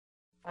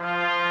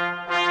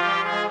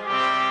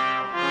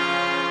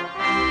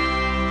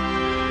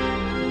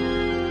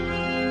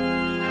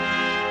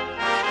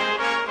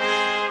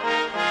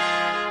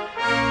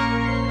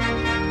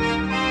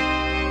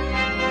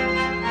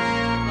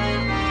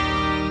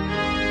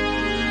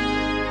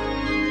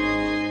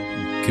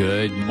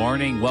Good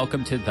morning.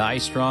 Welcome to Thy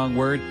Strong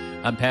Word.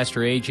 I'm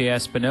Pastor A.J.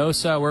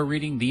 Espinosa. We're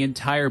reading the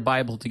entire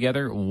Bible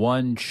together,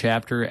 one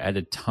chapter at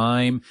a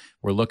time.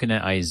 We're looking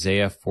at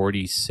Isaiah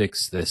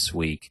 46 this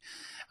week.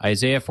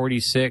 Isaiah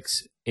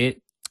 46,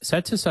 it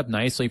sets us up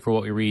nicely for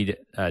what we read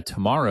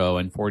tomorrow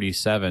in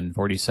 47.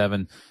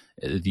 47,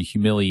 the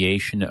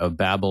humiliation of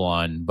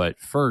Babylon, but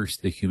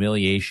first, the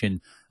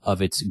humiliation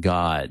of its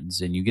gods.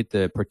 And you get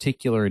the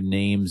particular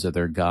names of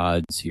their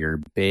gods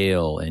here,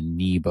 Baal and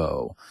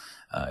Nebo.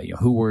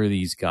 Who were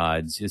these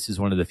gods? This is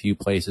one of the few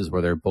places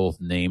where they're both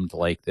named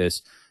like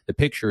this. The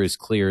picture is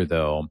clear,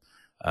 though.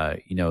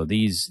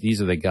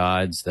 These are the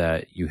gods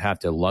that you have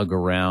to lug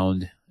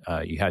around.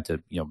 You have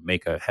to,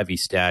 make a heavy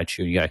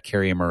statue. You got to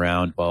carry them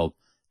around. Well,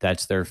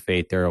 that's their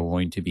fate. They're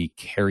going to be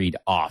carried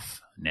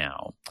off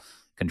now.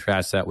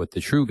 Contrast that with the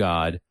true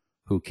God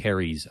who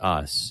carries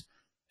us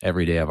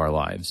every day of our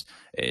lives.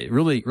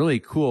 Really, really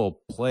cool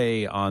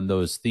play on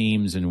those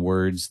themes and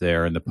words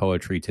there in the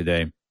poetry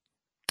today.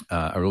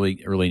 A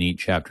really neat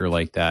chapter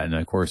like that, and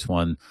of course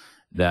one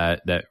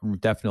that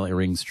definitely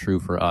rings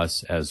true for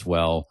us as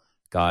well.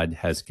 God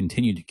has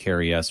continued to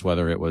carry us,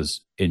 whether it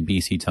was in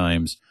BC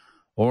times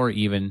or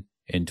even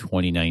in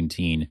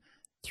 2019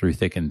 through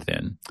thick and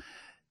thin.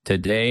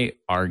 Today,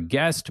 our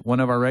guest,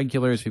 one of our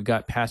regulars, we've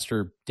got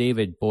Pastor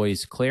David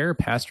Boies-Clare,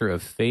 pastor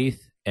of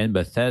Faith and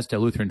Bethesda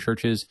Lutheran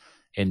Churches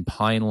in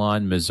Pine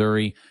Lawn,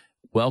 Missouri.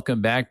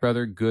 Welcome back,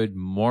 brother. Good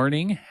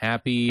morning.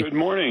 Happy Good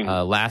morning.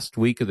 Last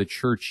week of the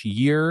church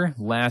year,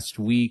 last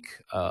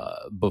week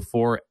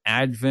before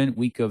Advent,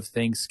 week of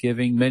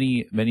Thanksgiving.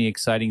 Many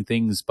exciting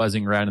things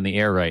buzzing around in the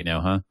air right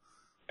now, huh?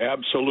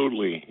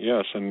 Absolutely,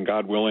 yes. And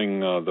God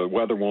willing, the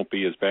weather won't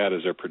be as bad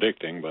as they're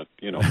predicting. But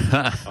we're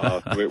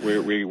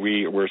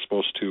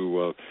supposed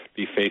to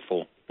be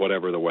faithful,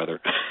 whatever the weather.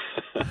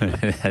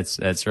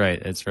 That's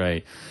right. That's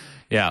right.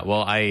 Yeah.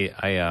 Well,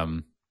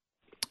 I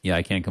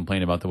can't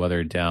complain about the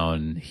weather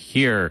down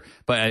here,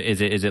 but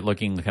is it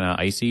looking kind of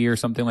icy or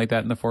something like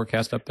that in the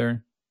forecast up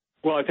there?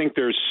 Well, I think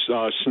there's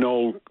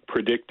snow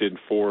predicted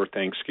for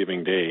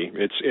Thanksgiving Day.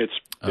 It's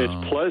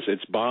pleasant,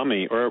 it's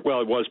balmy, it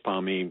was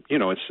balmy.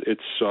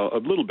 It's a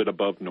little bit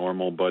above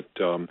normal, but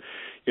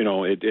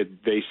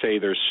they say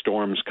there's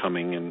storms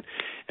coming,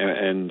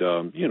 and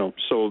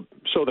so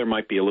there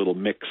might be a little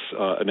mix,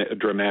 a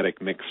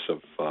dramatic mix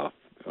of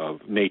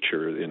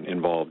nature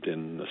involved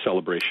in the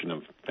celebration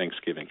of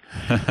Thanksgiving.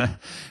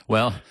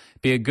 Well,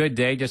 be a good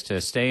day just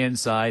to stay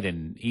inside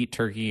and eat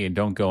turkey and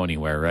don't go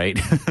anywhere, right?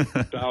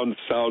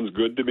 Sounds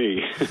good to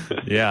me.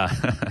 Yeah.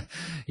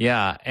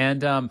 Yeah.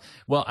 And, I'm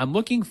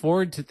looking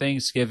forward to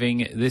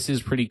Thanksgiving. This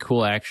is pretty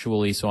cool,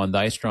 actually. So on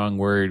Thy Strong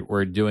Word,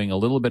 we're doing a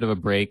little bit of a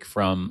break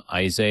from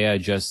Isaiah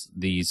just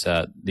these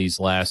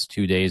last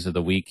 2 days of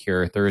the week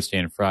here, Thursday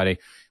and Friday.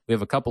 We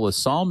have a couple of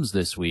Psalms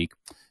this week.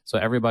 So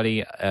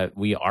everybody,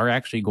 we are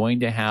actually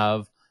going to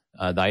have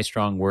Thy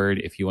Strong Word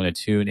if you want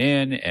to tune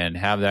in and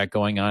have that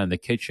going on in the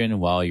kitchen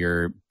while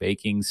you're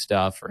baking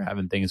stuff or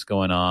having things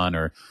going on,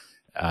 or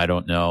I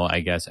don't know, I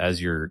guess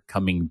as you're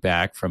coming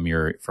back from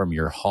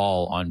your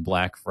haul on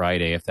Black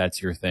Friday, if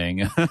that's your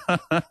thing.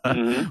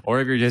 Mm-hmm. or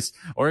if you're just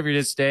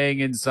staying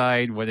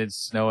inside when it's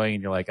snowing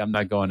and you're like, I'm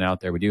not going out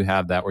there. We do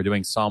have that. We're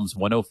doing Psalms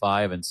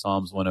 105 and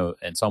Psalm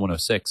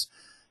 106.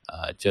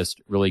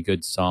 Just really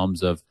good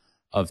Psalms of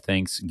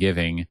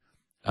Thanksgiving,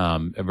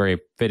 very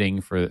fitting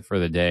for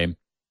the day.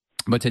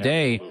 But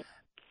today,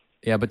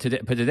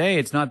 today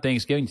it's not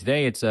Thanksgiving.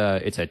 Today it's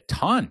a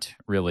taunt,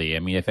 really. I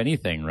mean, if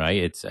anything,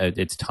 right?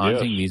 It's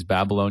taunting these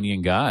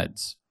Babylonian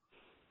gods.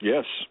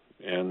 Yes,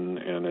 and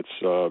it's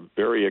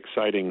very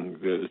exciting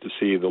to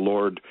see the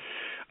Lord,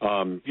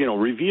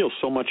 reveal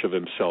so much of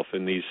Himself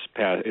in these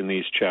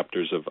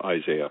chapters of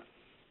Isaiah.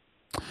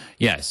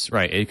 Yes,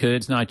 right.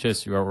 It's not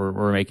just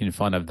we're making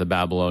fun of the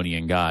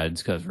Babylonian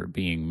gods because we're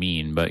being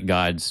mean, but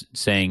God's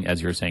saying,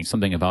 as you're saying,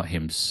 something about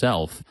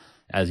Himself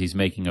as He's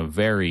making a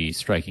very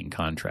striking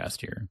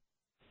contrast here.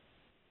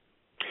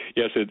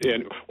 Yes,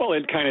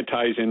 it kind of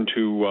ties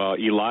into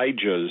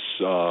Elijah's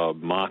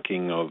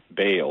mocking of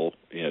Baal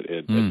at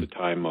the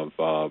time of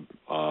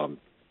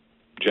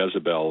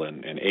Jezebel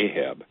and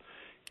Ahab.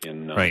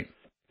 Right.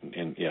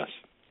 Yes.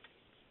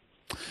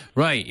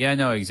 Right. Yeah.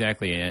 No.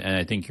 Exactly. And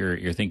I think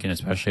you're thinking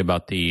especially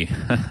about the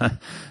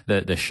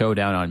the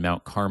showdown on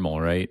Mount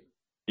Carmel, right?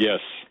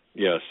 Yes.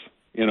 Yes.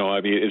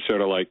 It's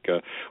sort of like,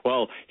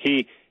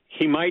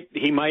 he might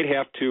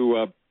have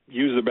to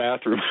use the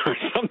bathroom or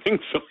something,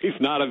 so he's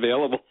not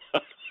available.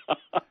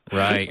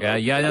 Right.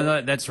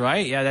 No, that's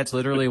right. Yeah, that's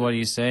literally what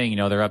he's saying.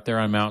 They're up there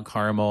on Mount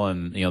Carmel,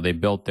 and they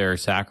built their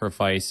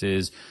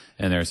sacrifices,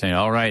 and they're saying,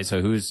 all right,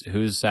 so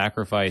whose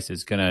sacrifice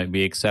is going to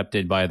be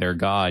accepted by their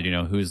God?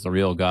 Who's the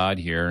real God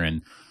here?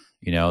 And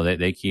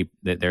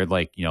they're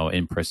like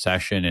in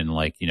procession and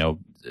like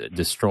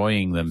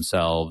destroying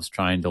themselves,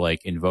 trying to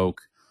like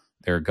invoke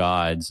their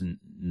gods, and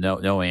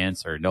no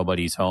answer.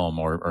 Nobody's home,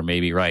 or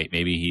maybe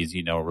he's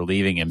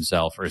relieving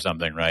himself or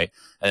something, right?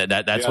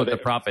 That's what the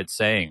prophet's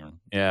saying.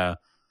 Yeah.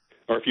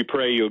 Or if you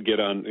pray, you'll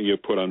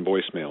put on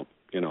voicemail.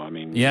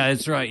 Yeah,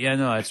 that's right. Yeah,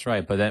 no, that's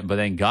right. But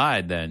then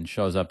God then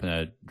shows up in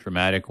a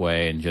dramatic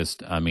way and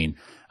just,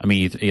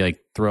 he like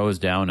throws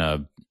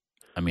down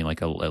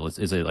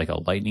is it like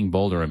a lightning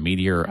bolt or a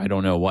meteor? I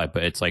don't know what,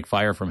 but it's like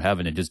fire from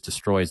heaven. It just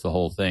destroys the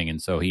whole thing.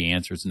 And so he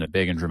answers in a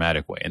big and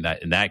dramatic way in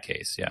that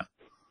case. Yeah.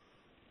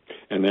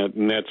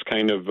 And that's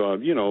kind of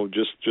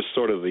just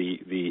sort of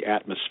the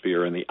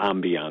atmosphere and the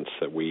ambiance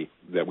that we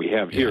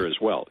have here as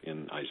well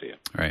in Isaiah.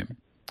 All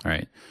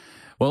right.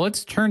 Well,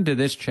 let's turn to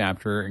this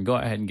chapter and go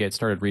ahead and get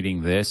started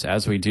reading this.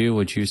 As we do,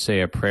 would you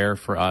say a prayer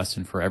for us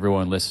and for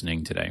everyone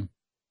listening today?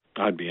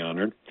 I'd be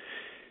honored.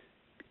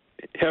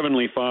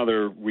 Heavenly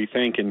Father, we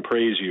thank and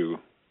praise you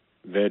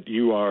that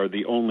you are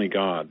the only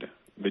God,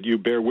 that you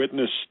bear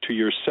witness to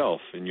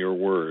yourself in your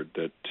word,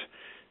 that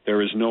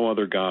there is no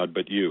other God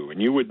but you,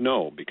 and you would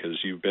know because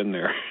you've been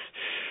there.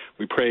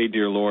 We pray,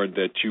 dear Lord,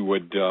 that you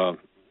would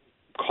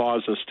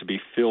cause us to be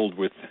filled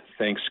with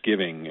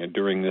thanksgiving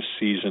during this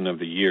season of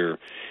the year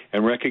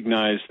and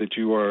recognize that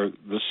you are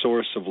the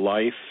source of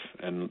life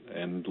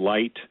and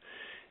light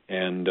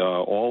and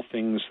all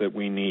things that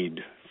we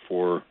need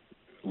for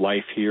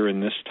life here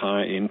in this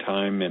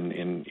time and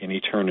in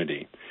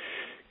eternity.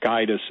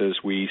 Guide us as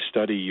we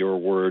study your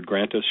word.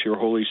 Grant us your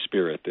Holy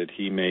Spirit that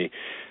he may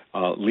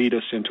lead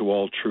us into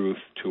all truth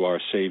to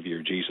our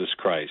Savior, Jesus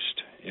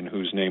Christ, in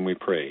whose name we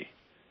pray.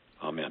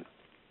 Amen.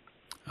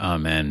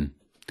 Amen.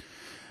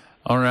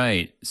 All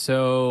right,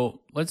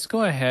 so let's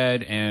go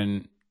ahead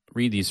and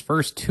read these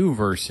first two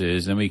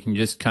verses, and we can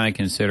just kind of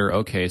consider,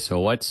 okay, so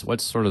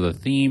what's sort of the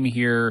theme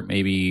here?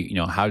 Maybe,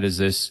 how does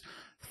this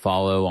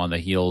follow on the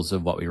heels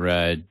of what we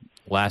read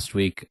last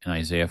week in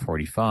Isaiah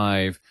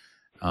 45?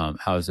 How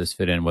does this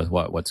fit in with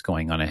what's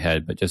going on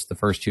ahead? But just the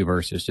first two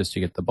verses, just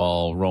to get the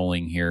ball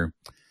rolling here.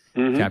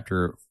 Mm-hmm.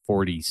 Chapter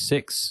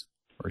 46,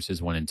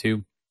 verses 1 and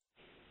 2.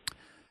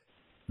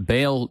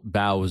 Baal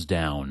bows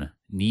down,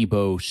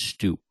 Nebo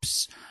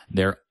stoops.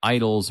 Their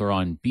idols are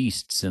on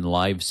beasts and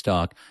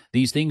livestock.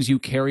 These things you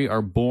carry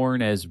are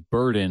borne as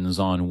burdens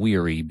on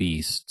weary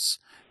beasts.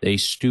 They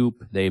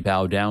stoop, they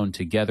bow down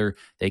together.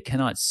 They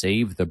cannot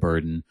save the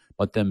burden,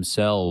 but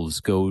themselves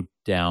go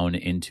down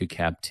into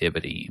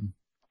captivity.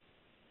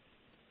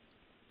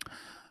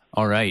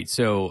 All right,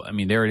 so,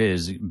 there it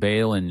is,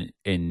 Baal and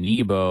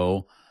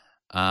Nebo.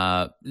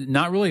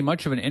 Not really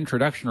much of an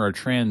introduction or a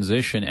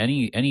transition.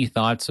 Any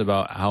thoughts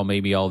about how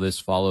maybe all this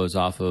follows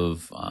off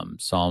of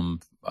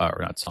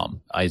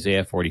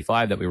Isaiah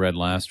 45 that we read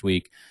last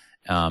week?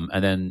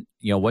 And then,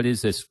 what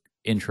is this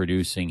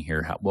introducing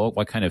here?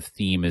 What kind of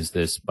theme is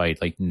this by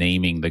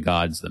naming the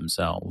gods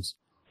themselves?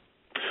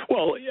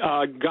 Well,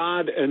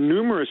 God,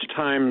 numerous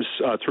times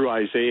through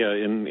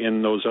Isaiah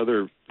in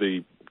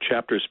the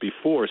chapters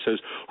before says,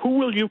 "Who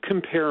will you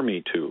compare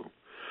me to?"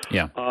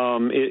 Yeah,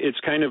 it's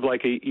kind of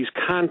like he's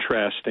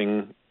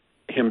contrasting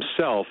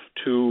himself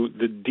to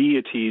the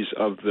deities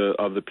of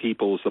the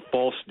peoples, the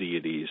false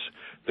deities,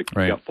 the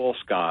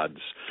false gods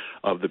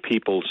of the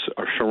peoples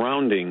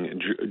surrounding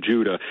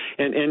Judah,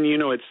 and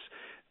it's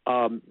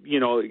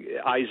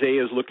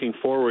Isaiah is looking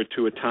forward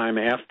to a time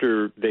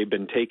after they've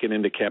been taken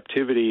into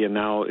captivity, and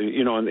now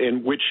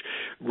and which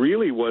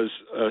really was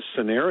a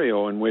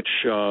scenario in which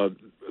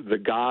the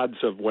gods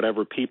of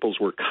whatever peoples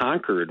were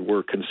conquered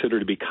were considered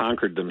to be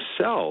conquered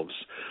themselves.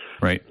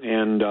 Right.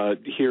 And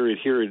here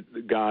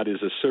God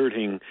is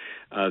asserting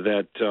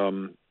that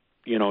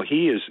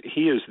he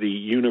is the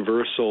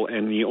universal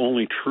and the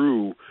only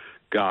true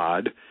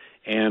God.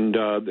 And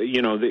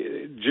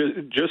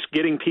just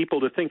getting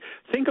people to think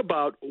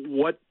about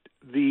what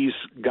these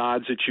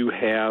gods that you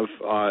have,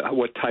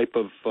 what type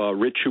of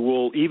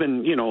ritual,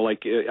 even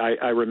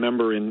I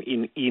remember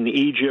in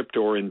Egypt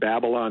or in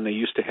Babylon, they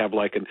used to have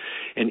like an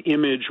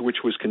image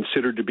which was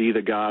considered to be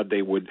the god.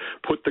 They would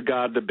put the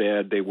god to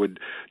bed. They would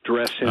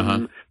dress him.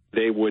 Uh-huh.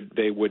 They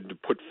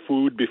would put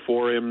food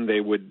before him.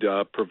 They would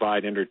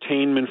provide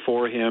entertainment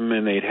for him,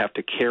 and they'd have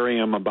to carry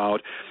him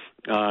about.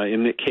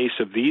 In the case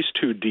of these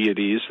two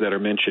deities that are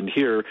mentioned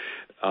here,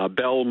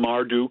 Bel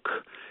Marduk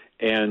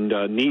and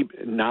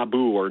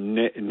Nabu or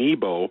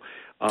Nebo,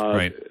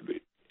 right.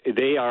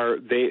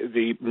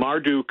 The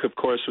Marduk, of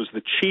course, was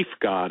the chief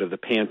god of the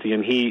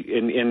pantheon.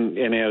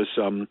 And as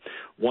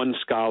one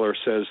scholar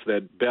says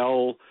that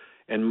Bel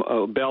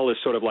is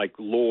sort of like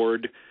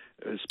Lord,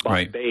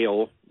 right.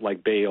 Baal,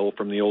 like Baal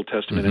from the Old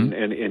Testament,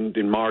 mm-hmm.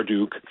 and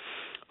Marduk.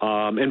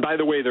 And by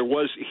the way,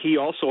 he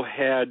also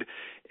had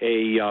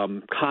a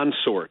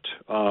consort.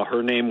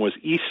 Her name was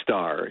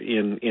Ishtar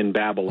in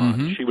Babylon.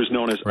 Mm-hmm. She was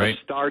known as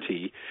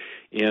Astarte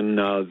in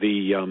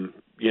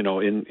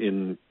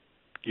in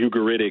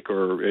Ugaritic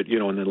or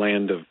in the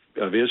land of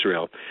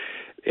Israel.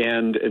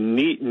 And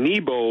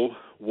Nebo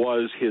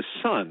was his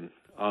son,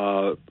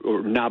 or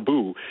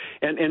Nabu,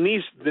 and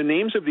the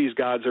names of these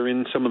gods are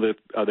in some of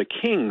the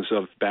kings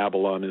of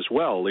Babylon as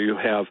well. You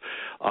have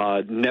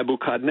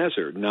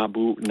Nebuchadnezzar,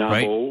 Nabu,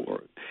 right.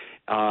 or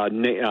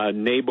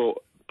Nabopolassar.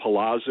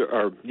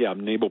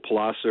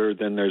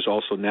 Then there's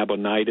also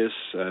Nabonidus,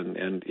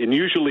 and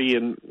usually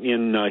in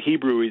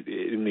Hebrew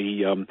in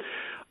the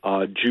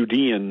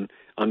Judean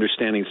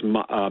understandings,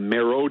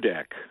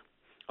 Merodach.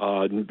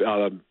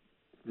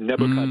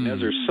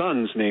 Nebuchadnezzar's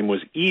son's name was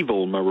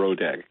Evil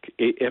Merodach,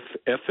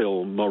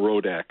 Ephil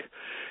Merodach.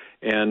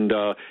 And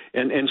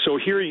so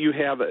here you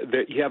have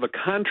a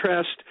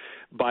contrast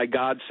by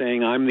God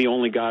saying, "I'm the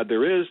only God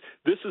there is.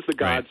 This is the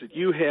gods that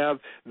you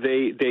have."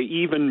 They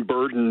even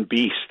burden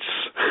beasts,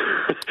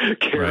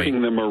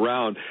 carrying them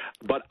around.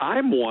 But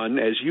I'm one,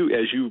 as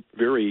you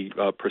very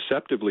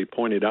perceptively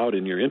pointed out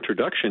in your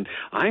introduction.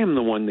 I am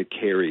the one that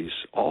carries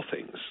all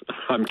things.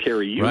 I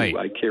carry you. Right.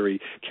 I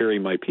carry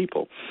my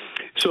people.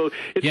 So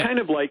it's kind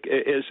of like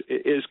as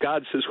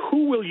God says,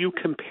 "Who will you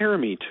compare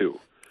me to?"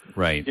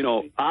 Right.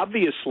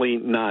 Obviously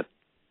not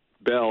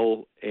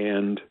Bel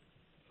and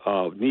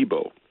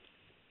Nebo.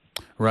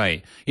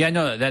 Right. Yeah.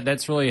 No.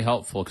 That's really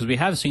helpful because we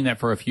have seen that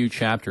for a few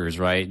chapters.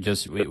 Right.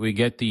 Just we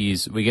get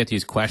these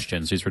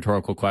questions, these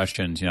rhetorical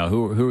questions.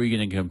 Who are you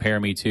going to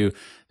compare me to?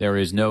 There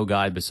is no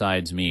God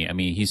besides me. I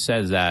mean, he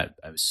says that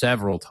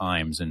several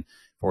times in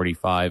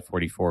 45,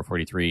 44,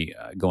 43,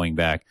 going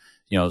back.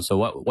 So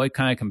what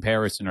kind of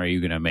comparison are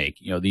you going to make?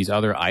 These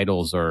other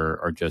idols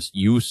are just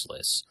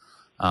useless.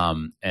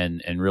 And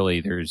really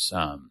there's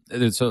so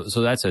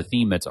that's a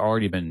theme that's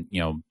already been,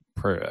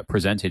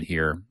 presented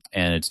here,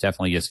 and it's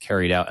definitely just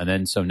carried out. And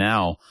then, so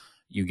now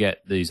you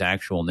get these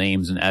actual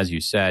names. And as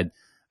you said,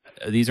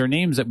 these are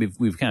names that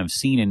we've kind of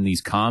seen in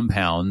these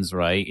compounds,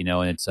 right? And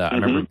it's, I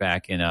remember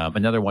back in,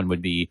 another one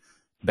would be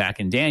back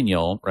in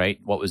Daniel, right?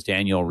 What was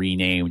Daniel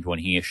renamed when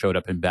he showed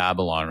up in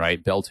Babylon,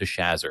 right?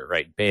 Belteshazzar,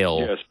 right?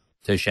 Baal. Yes.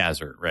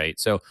 Teshazar, right?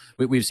 So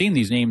we've seen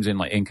these names in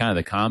kind of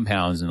the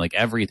compounds and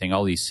everything,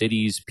 all these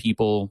cities,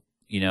 people,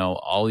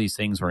 all these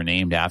things were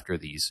named after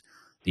these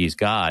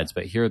gods,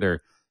 but here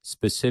they're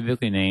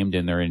specifically named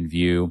and they're in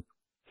view.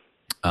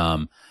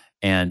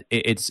 And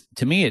it's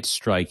to me, it's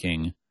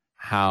striking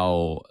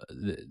how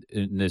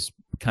this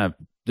kind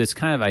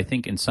of, I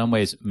think in some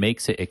ways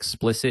makes it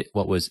explicit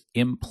what was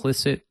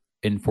implicit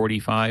in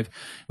 45.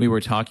 We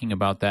were talking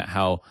about that,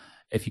 how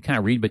if you kind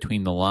of read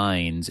between the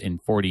lines in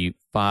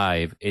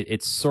 45,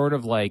 it's sort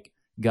of like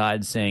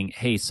God saying,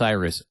 "Hey,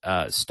 Cyrus,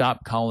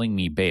 stop calling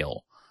me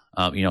Baal.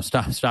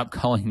 Stop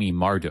calling me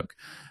Marduk,"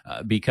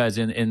 because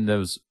in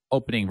those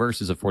opening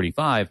verses of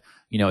 45,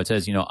 it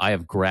says, "I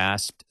have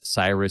grasped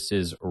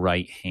Cyrus's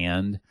right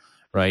hand,"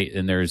 right?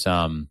 And there's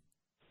this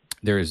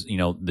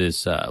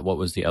what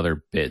was the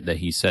other bit that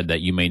he said, that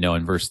you may know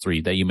in verse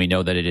 3, that you may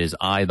know that it is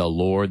I, the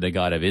Lord, the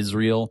God of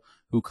Israel,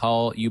 who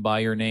call you by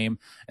your name.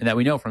 And that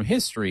we know from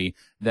history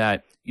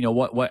that,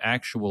 what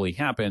actually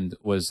happened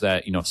was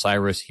that,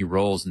 Cyrus, he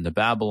rolls into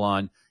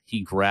Babylon,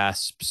 he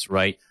grasps,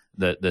 right,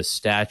 the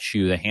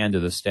statue, the hand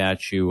of the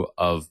statue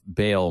of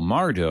Baal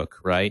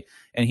Marduk, right?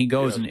 And he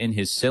goes and in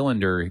his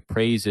cylinder, he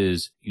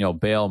praises,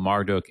 Baal,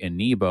 Marduk, and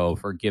Nebo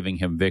for giving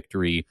him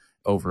victory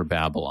over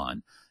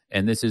Babylon.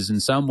 And this is in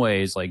some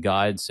ways like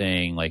God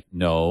saying,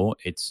 no,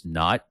 it's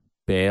not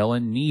Baal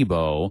and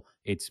Nebo,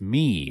 it's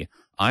me.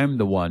 I'm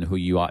the one who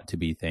you ought to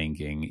be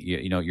thanking.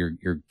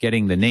 You're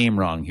getting the name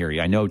wrong here.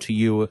 I know to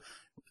you,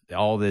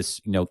 all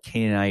this,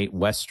 Canaanite,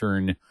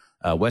 Western,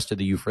 west of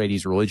the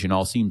Euphrates religion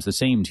all seems the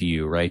same to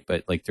you, right?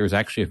 But there's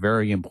actually a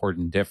very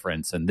important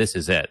difference, and this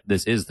is it.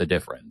 This is the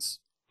difference.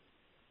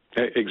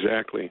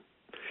 Exactly.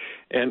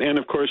 And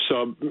of course,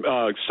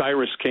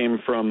 Cyrus came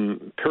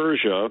from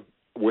Persia,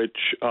 which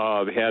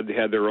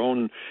had their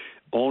own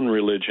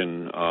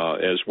religion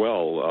as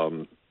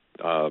well.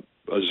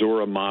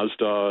 Ahura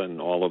Mazda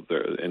and all of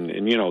their,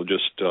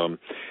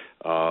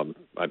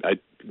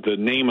 the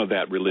name of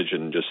that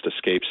religion just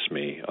escapes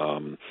me.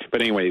 But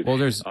anyway, well,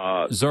 there's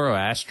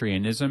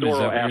Zoroastrianism. Is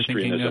that what you're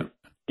thinking of?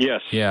 Yes.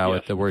 Yeah, yes.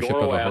 With the worship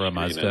of Ahura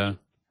Mazda.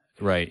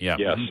 Right. Yeah.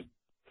 Yes. Mm-hmm.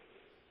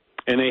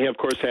 And they, of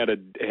course, had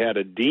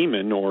a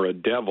demon or a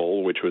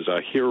devil, which was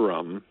a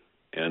Hiram,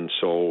 and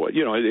so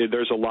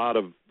there's a lot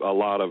of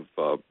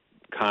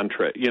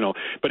contrast.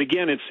 But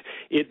again,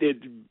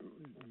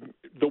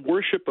 the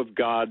worship of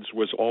gods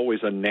was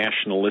always a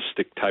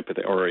nationalistic type of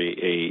thing, or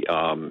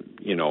an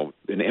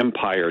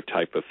empire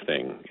type of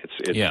thing.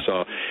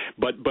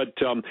 But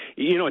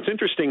it's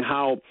interesting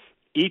how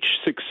each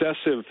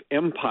successive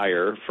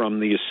empire, from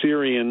the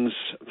Assyrians,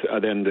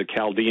 then the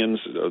Chaldeans,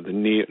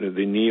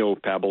 the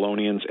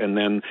Neo-Babylonians, and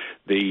then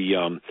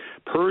the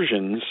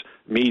Persians,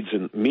 Medes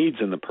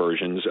and the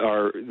Persians,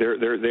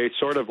 they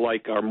sort of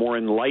are more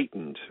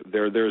enlightened.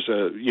 There's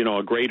a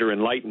greater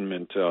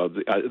enlightenment.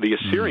 The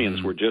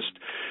Assyrians were just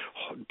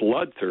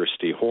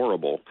bloodthirsty,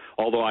 horrible.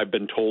 Although I've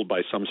been told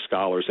by some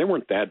scholars they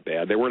weren't that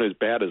bad. They weren't as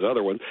bad as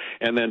other ones.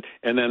 And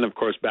then of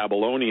course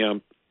Babylonia.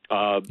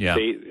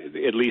 They,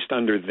 at least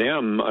under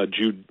them,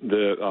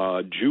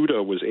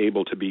 Judah was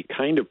able to be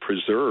kind of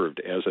preserved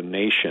as a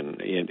nation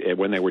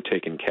when they were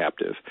taken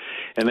captive.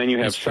 And then you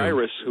have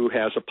Cyrus, who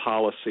has a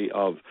policy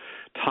of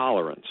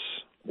tolerance,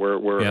 where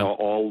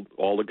all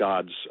the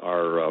gods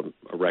are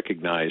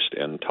recognized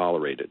and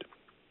tolerated.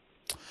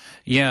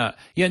 Yeah.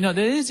 Yeah. No,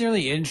 that is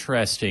really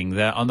interesting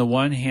that on the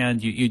one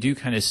hand, you do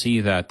kind of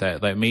see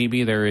that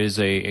maybe there is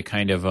a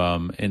kind of,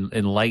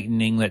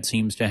 enlightening that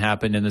seems to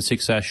happen in the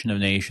succession of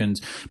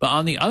nations. But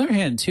on the other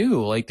hand,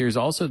 too, like there's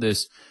also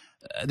this,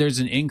 there's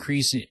an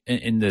increase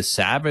in the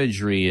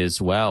savagery as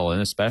well.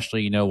 And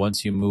especially,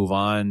 once you move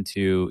on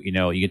to,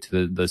 you get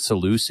to the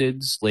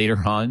Seleucids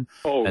later on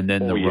and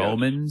then the yes.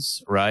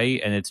 Romans, right?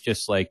 And it's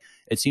just like,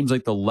 it seems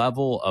like the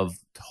level of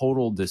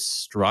total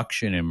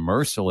destruction and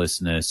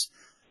mercilessness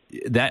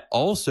that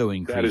also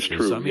increases. That is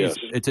true. I mean, yes.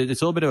 it's a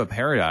little bit of a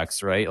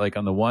paradox, right? Like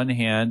on the one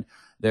hand,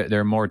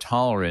 they're more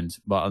tolerant,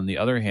 but on the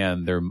other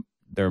hand,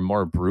 they're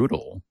more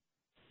brutal.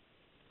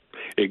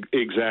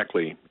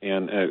 Exactly,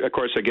 and of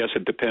course, I guess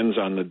it depends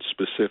on the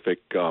specific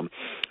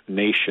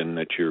nation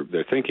that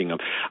they're thinking of.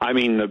 I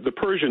mean, the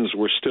Persians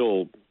were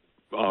still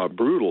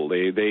brutal.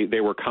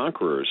 They were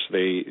conquerors.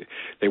 They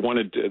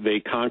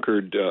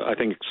conquered. I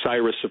think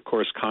Cyrus, of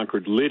course,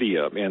 conquered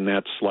Lydia, and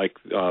that's like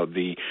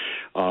the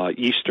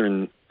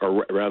eastern,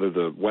 or rather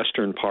the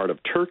western part of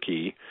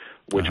Turkey,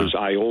 which was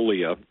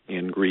Iolia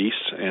in Greece,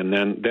 and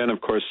then of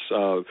course.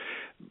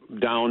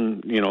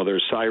 Down,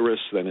 there's Cyrus,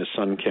 then his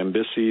son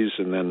Cambyses,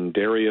 and then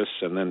Darius,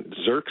 and then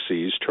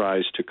Xerxes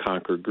tries to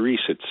conquer Greece.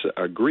 It's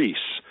Greece,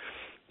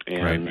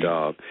 and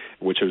right.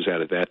 Which was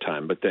at that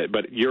time.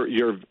 But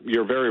you're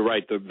very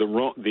right.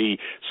 The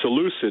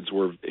Seleucids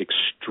were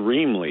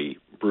extremely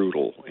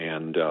brutal,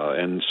 and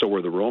so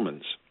were the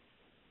Romans.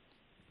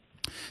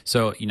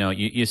 So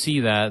you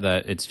see that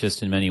it's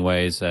just in many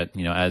ways that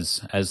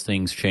as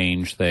things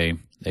change, they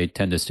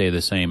tend to stay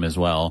the same as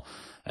well.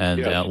 And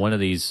yes. One of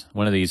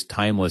these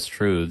timeless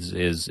truths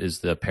is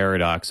the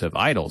paradox of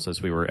idols,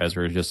 as we were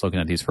just looking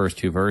at these first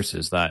two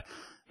verses. That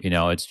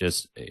it's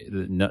just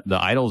the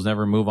idols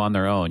never move on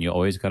their own. You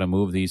always got to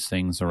move these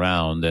things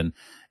around. And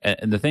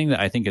the thing that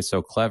I think is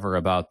so clever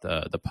about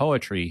the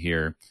poetry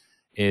here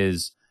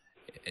is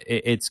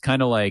it's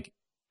kind of like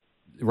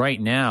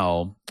right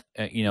now.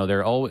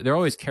 They're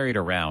always carried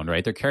around,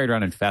 right? They're carried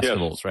around in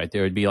festivals, yes. Right?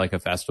 There would be like a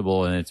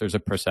festival, and there's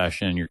a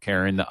procession. You're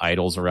carrying the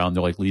idols around.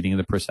 They're like leading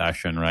the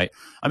procession, right?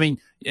 I mean,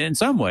 in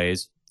some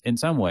ways,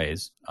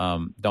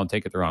 don't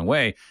take it the wrong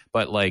way,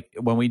 but like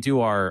when we do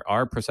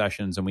our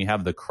processions and we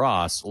have the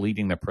cross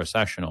leading the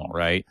processional,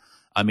 right?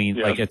 I mean,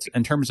 yes. Like it's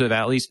in terms of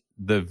at least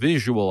the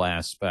visual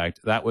aspect,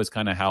 that was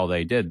kind of how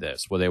they did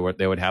this, where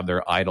they would have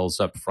their idols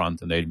up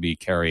front and they'd be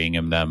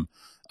carrying them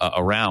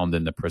around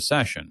in the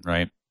procession,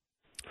 right?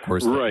 Of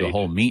course, right. the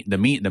whole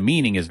the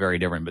meaning is very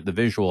different, but the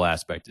visual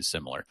aspect is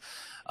similar.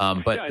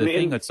 But yeah, the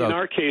thing that's in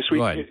our case,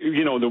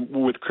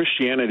 with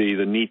Christianity,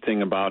 the neat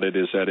thing about it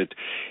is that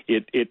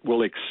it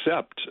will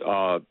accept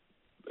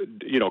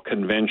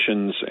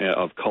conventions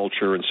of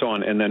culture and so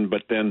on,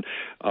 but then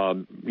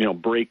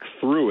break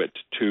through it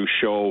to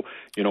show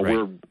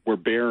right. we're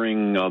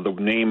bearing the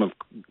name of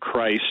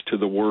Christ to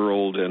the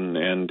world, and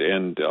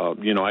it's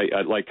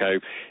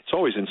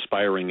always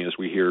inspiring as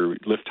we hear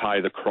lift high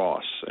the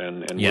cross,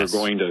 and yes. We're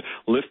going to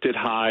lift it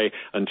high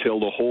until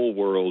the whole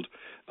world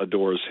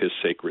adores His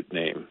sacred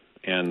name.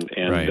 And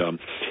right.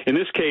 In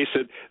this case,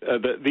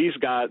 these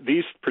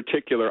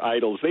particular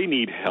idols, they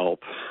need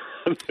help.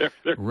 they're,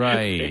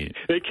 right.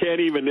 They can't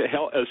even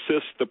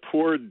assist the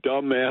poor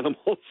dumb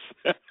animals.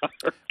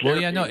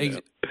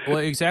 Well,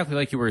 exactly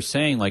like you were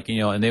saying, like,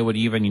 and they would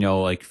even,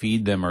 like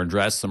feed them or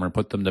dress them or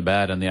put them to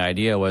bed. And the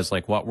idea was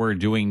like what we're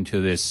doing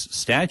to this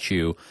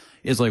statue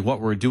is like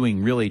what we're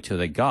doing really to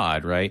the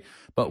God, right?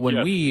 But when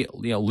yes. we,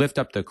 lift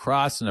up the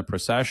cross in a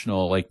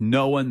processional, like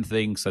no one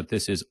thinks that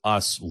this is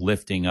us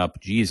lifting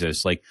up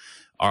Jesus. Like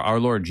our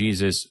Lord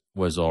Jesus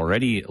was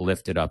already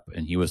lifted up,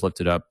 and He was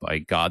lifted up by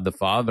God the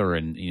Father,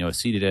 and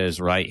seated at His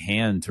right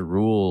hand to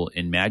rule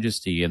in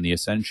majesty in the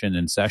ascension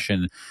and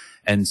session.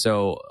 And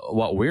so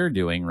what we're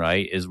doing,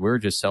 right, is we're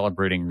just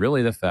celebrating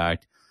really the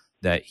fact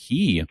that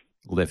He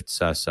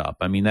lifts us up.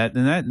 I mean,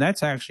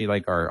 that's actually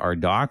like our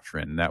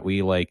doctrine, that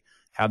we like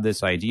have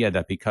this idea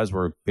that because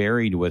we're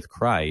buried with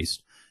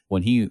Christ,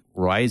 when He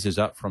rises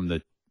up from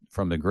the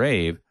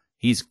grave,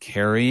 He's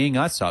carrying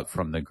us up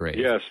from the grave.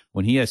 Yes.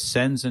 When He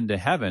ascends into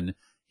heaven,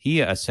 He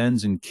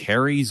ascends and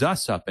carries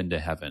us up into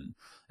heaven.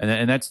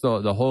 And that's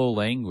the whole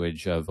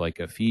language of like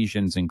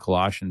Ephesians and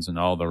Colossians and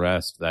all the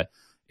rest, that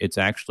it's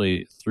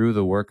actually through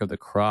the work of the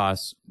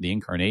cross, the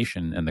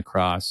incarnation and the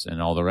cross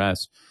and all the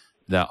rest,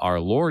 that our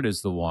Lord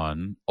is the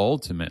one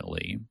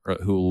ultimately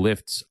who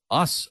lifts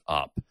us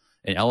up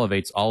and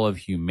elevates all of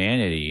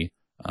humanity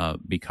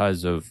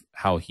because of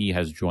how He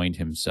has joined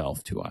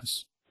Himself to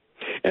us.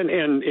 And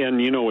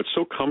what's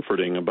so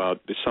comforting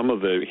about some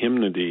of the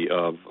hymnody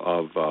of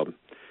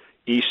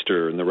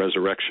Easter and the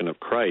resurrection of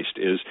Christ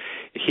is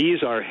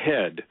He's our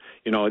head.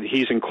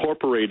 He's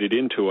incorporated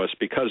into us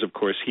because, of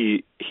course,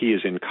 He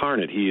is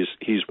incarnate.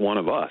 He's one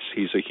of us.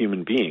 He's a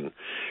human being,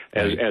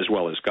 as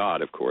well as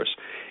God, of course.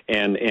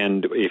 And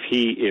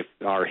if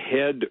our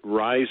head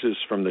rises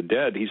from the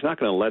dead, He's not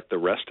going to let the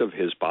rest of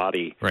His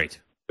body right.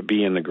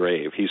 be in the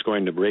grave. He's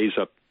going to raise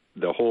up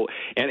the whole,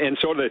 and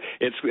sort of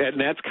and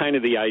that's kind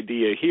of the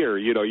idea here.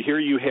 Here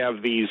you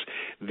have these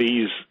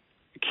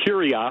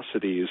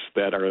curiosities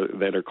that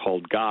are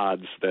called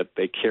gods that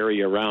they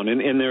carry around,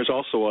 and there's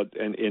also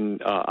an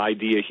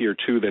idea here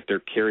too that they're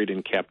carried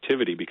in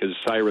captivity because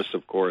Cyrus,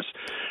 of course,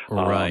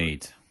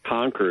 right,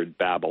 conquered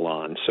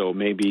Babylon. So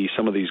maybe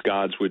some of these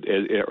gods would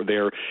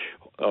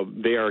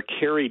they are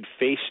carried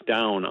face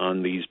down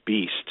on these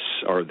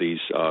beasts or these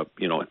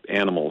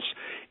animals,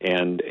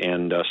 and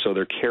so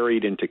they're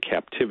carried into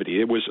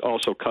captivity. It was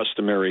also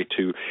customary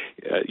to,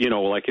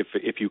 like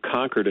if you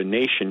conquered a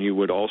nation, you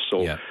would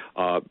also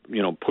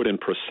put in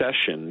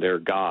procession their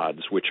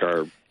gods, which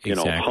are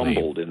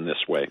humbled in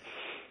this way.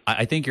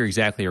 I think you're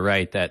exactly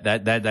right.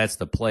 That's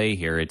the play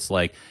here. It's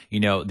like,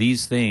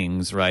 these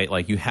things, right?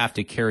 Like you have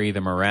to carry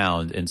them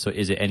around. And so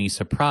is it any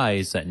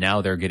surprise that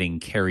now they're getting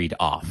carried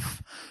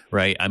off,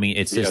 right? I mean,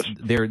 it's just,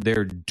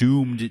 they're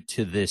doomed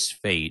to this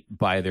fate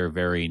by their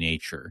very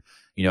nature.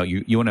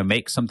 You want to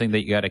make something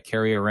that you got to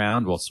carry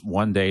around. Well,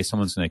 one day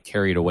someone's going to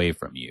carry it away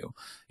from you.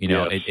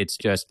 It's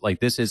just like,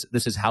 this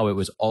is how it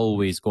was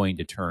always going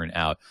to turn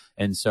out.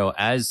 And so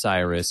as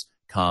Cyrus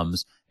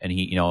comes, and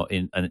he's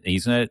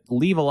going to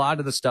leave a lot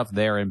of the stuff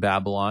there in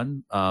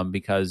Babylon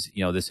because,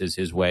 this is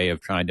his way of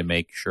trying to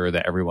make sure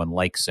that everyone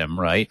likes him,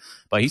 right?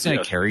 But he's going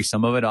to carry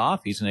some of it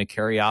off. He's going to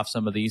carry off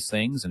some of these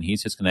things, and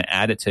he's just going to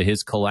add it to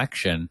his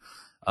collection,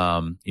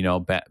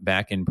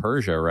 back in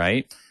Persia,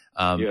 right?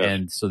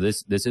 And so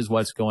this is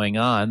what's going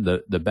on.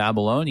 The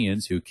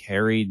Babylonians who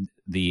carried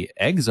the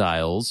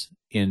exiles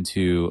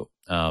into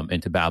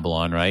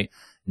Babylon, right?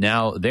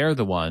 Now they're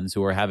the ones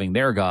who are having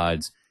their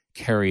gods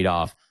carried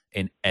off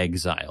and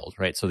exiled,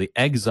 right? So the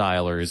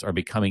exilers are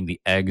becoming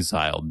the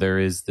exiled. There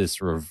is this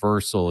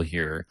reversal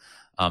here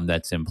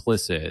that's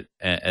implicit.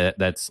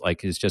 That's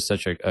like, is just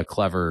such a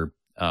clever,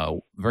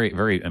 very,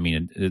 very, I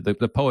mean,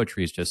 the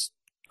poetry is just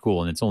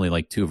cool. And it's only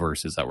like 2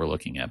 verses that we're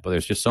looking at, but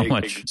there's just so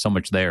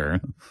much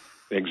there.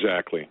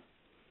 Exactly.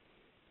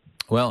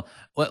 Well,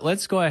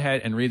 let's go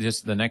ahead and read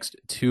just the next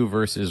 2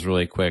 verses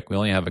really quick. We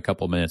only have a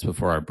couple minutes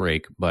before our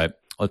break, but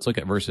let's look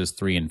at verses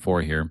 3 and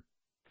 4 here.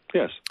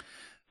 Yes.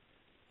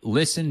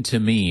 Listen to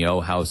me,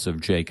 O house of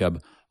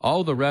Jacob,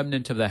 all the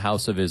remnant of the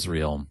house of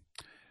Israel,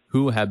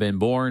 who have been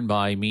born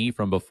by me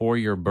from before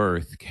your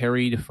birth,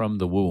 carried from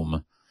the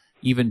womb.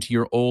 Even to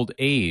your old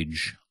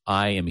age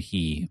I am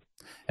he,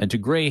 and to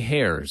gray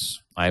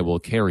hairs I will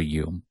carry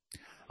you.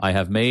 I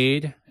have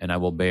made, and I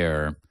will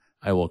bear.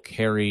 I will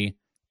carry,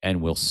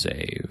 and will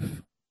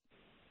save.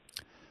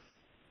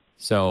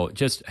 So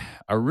just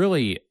a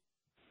really...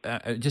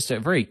 just a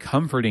very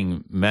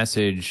comforting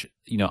message.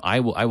 I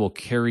will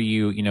carry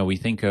you. We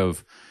think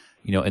of,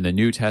 in the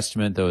New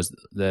Testament,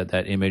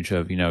 that image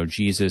of,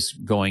 Jesus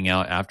going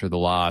out after the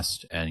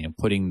lost and,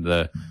 putting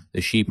the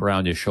sheep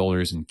around his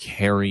shoulders and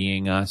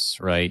carrying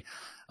us, right?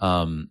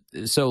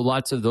 So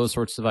lots of those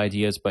sorts of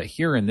ideas. But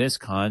here in this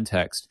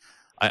context,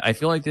 I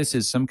feel like this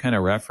is some kind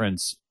of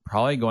reference,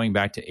 probably going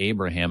back to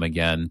Abraham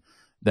again,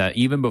 that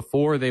even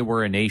before they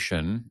were a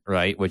nation,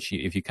 right, which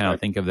if you kind of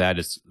think of that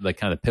as the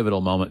kind of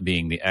pivotal moment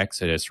being the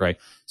Exodus, right?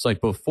 It's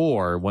like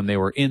before, when they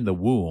were in the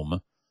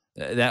womb,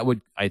 that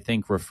would, I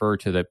think, refer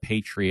to the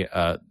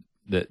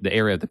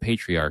area of the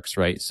patriarchs,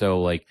 right?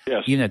 So like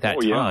even at that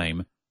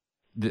time,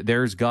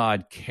 there's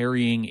God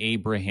carrying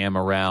Abraham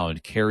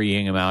around,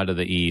 carrying him out of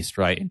the east,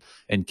 right?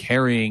 And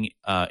carrying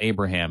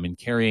Abraham and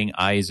carrying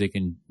Isaac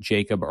and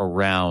Jacob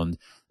around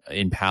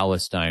in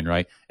Palestine,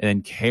 right? And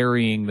then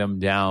carrying them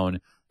down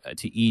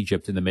to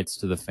Egypt in the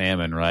midst of the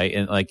famine, right?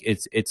 And like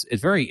it's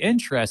very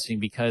interesting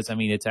because I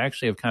mean it's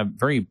actually a kind of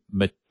very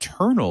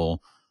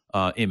maternal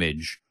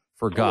image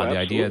for God. The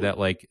idea that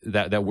like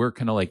that we're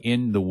kind of like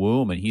in the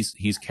womb and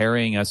he's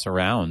carrying us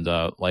around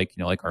like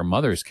our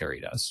mothers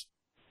carried us.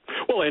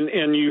 Well,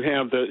 and you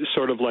have the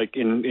sort of like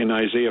in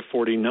Isaiah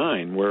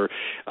 49 where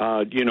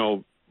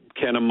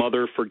can a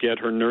mother forget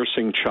her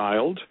nursing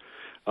child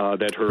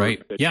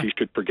she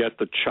should forget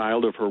the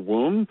child of her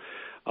womb.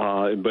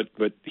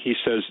 But he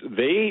says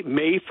they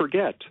may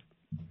forget,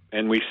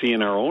 and we see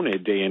in our own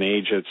day and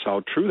age it's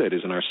how true that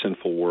is in our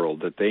sinful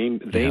world that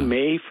they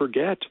may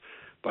forget,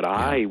 but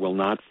I will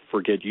not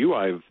forget you.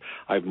 I've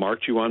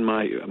marked you on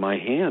my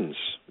hands,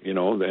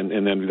 and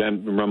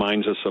then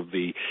reminds us of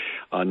the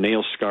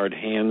nail-scarred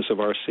hands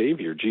of our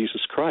Savior,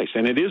 Jesus Christ.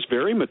 And it is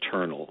very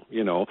maternal,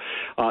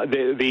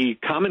 The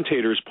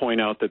commentators point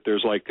out that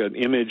there's like an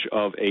image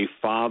of a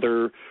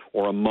father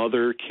or a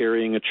mother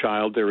carrying a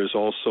child. There is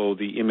also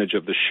the image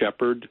of the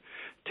shepherd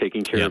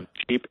taking care of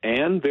sheep,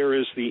 and there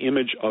is the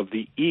image of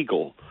the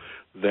eagle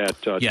that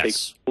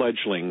takes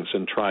fledglings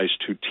and tries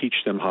to teach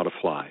them how to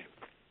fly.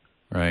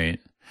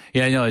 Right.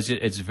 Yeah, no,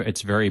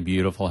 it's very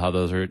beautiful how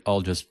those are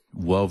all just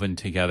woven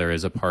together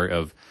as a part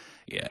of.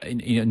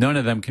 None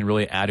of them can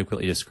really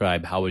adequately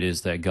describe how it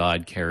is that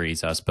God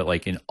carries us, but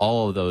like in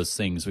all of those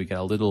things, we get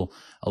a little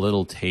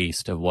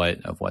taste of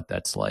what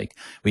that's like.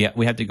 We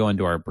have to go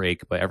into our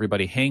break, but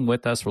everybody hang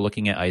with us. We're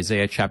looking at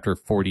Isaiah chapter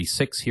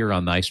 46 here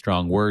on Thy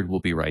Strong Word. We'll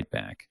be right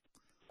back.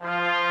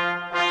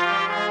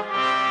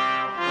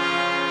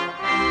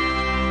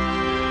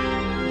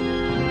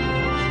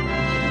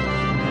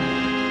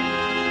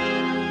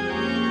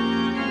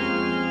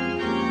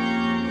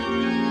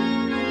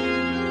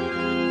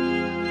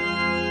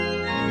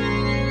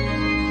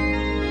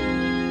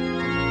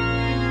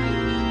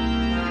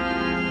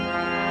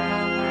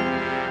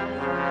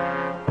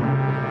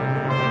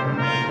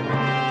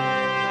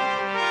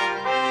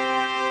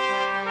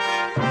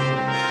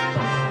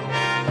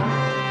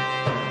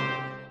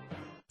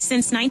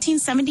 Since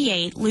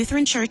 1978,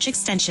 Lutheran Church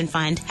Extension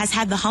Fund has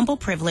had the humble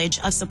privilege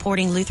of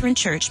supporting Lutheran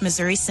Church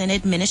Missouri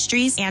Synod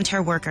ministries and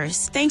her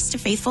workers. Thanks to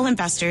faithful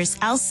investors,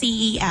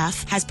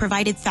 LCEF has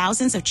provided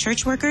thousands of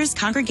church workers,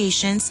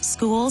 congregations,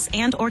 schools,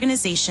 and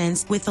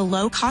organizations with the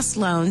low-cost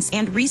loans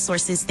and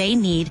resources they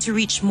need to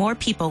reach more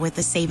people with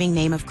the saving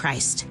name of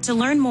Christ. To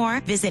learn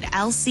more, visit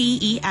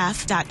lcef.org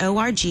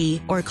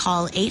or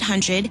call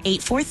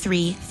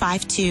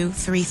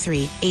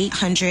 800-843-5233.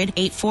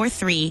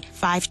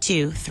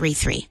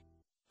 800-843-5233.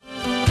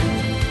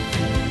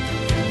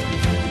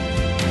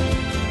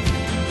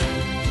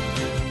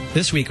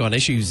 This week on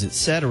Issues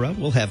Etc.,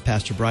 we'll have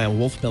Pastor Brian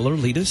Wolfmiller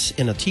lead us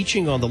in a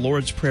teaching on the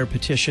Lord's Prayer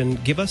petition,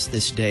 Give Us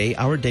This Day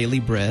Our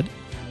Daily Bread.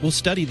 We'll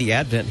study the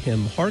Advent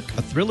hymn, Hark,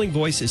 a Thrilling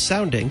Voice is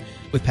Sounding,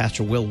 with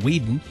Pastor Will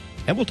Whedon,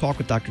 and we'll talk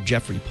with Dr.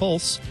 Jeffrey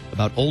Pulse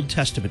about Old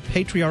Testament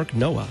patriarch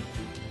Noah.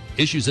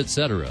 Issues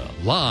Etc.,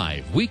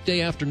 live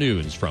weekday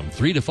afternoons from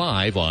 3 to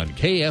 5 on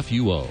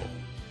KFUO.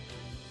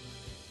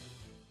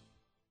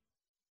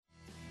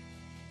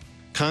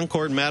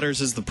 Concord Matters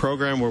is the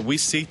program where we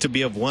seek to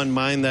be of one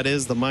mind, that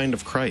is, the mind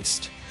of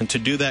Christ. And to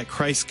do that,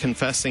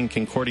 Christ-confessing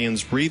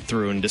Concordians read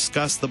through and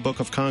discuss the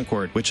Book of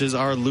Concord, which is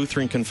our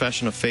Lutheran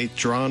confession of faith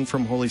drawn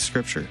from Holy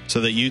Scripture,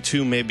 so that you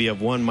too may be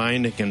of one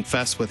mind and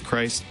confess with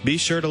Christ. Be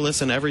sure to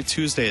listen every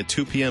Tuesday at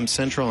 2 p.m.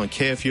 Central on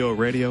KFUO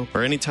Radio,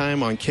 or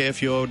anytime on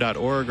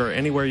KFUO.org or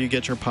anywhere you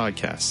get your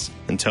podcasts.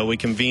 Until we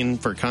convene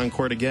for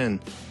Concord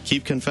again,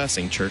 keep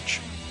confessing, church.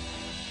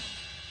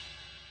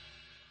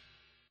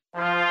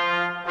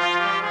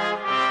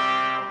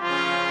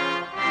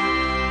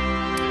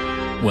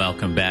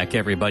 Welcome back,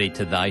 everybody,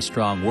 to Thy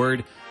Strong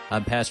Word.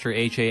 I'm Pastor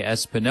A.J.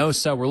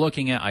 Espinosa. We're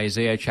looking at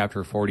Isaiah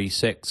chapter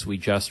 46. We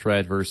just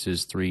read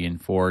verses 3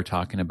 and 4,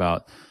 talking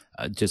about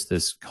just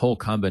this whole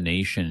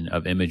combination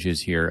of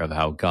images here of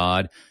how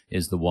God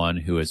is the one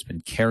who has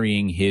been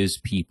carrying his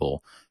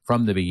people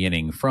from the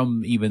beginning,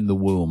 from even the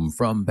womb,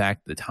 from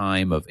back the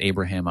time of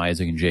Abraham,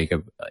 Isaac, and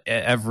Jacob.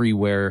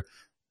 Everywhere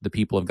the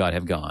people of God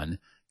have gone,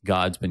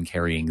 God's been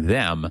carrying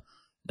them,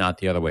 not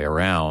the other way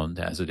around,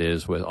 as it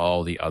is with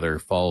all the other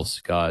false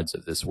gods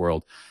of this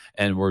world.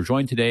 And we're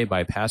joined today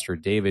by Pastor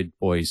David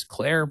Boies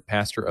Clare,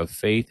 pastor of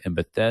faith in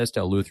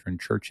Bethesda Lutheran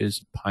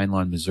Churches, Pine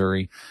Lawn,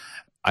 Missouri.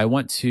 I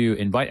want to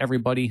invite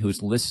everybody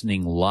who's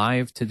listening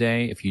live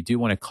today, if you do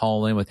want to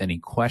call in with any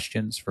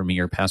questions for me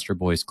or Pastor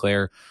Boies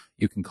Clare,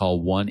 you can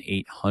call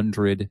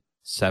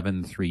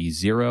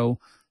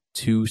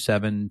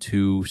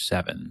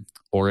 1-800-730-2727.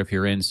 Or if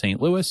you're in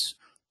St. Louis,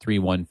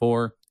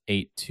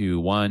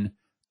 314-821-0850,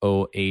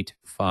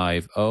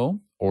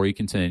 or you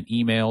can send an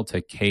email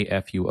to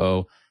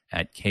kfuo@kfuo.org.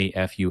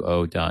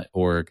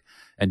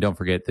 And don't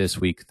forget, this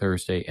week,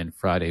 Thursday and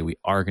Friday, we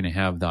are going to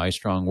have Thy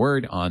Strong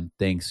Word on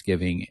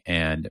Thanksgiving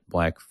and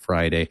Black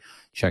Friday.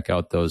 Check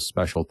out those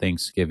special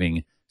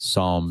Thanksgiving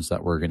Psalms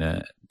that we're going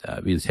to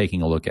be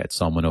taking a look at,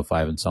 Psalm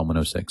 105 and Psalm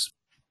 106.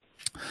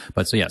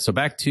 But so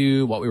back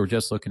to what we were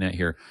just looking at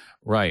here.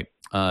 Right.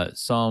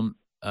 Psalm.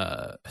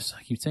 I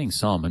keep saying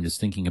Psalm. I'm just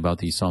thinking about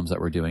these Psalms that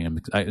we're doing.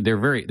 They're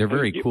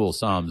very cool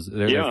Psalms.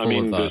 They're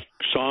the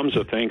Psalms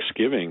of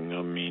Thanksgiving.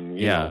 I mean,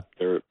 you know,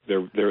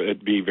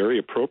 it'd be very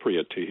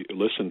appropriate to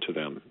listen to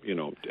them. You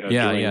know,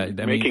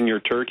 making your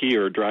turkey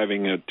or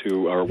driving it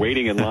to or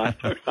waiting in line.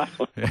 I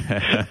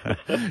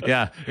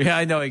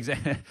know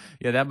exactly.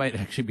 Yeah, that might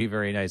actually be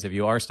very nice if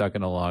you are stuck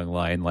in a long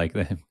line. Like,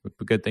 a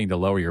good thing to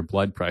lower your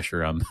blood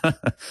pressure.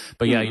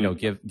 But yeah, you know,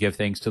 give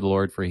thanks to the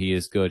Lord, for He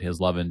is good;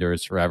 His love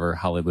endures forever.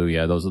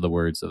 Hallelujah. Those are the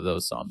words of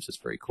those Psalms.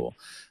 Just very cool.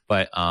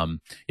 But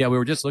we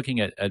were just looking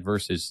at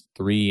verses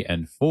 3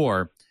 and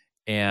 4.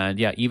 And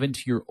yeah, even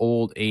to your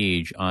old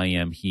age, I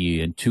am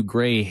He, and to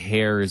gray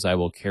hairs I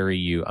will carry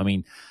you. I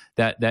mean,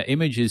 that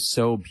image is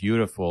so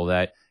beautiful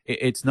that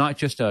it's not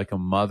just like a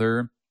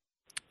mother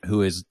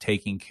who is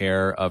taking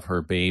care of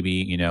her baby,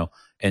 you know,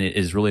 and it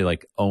is really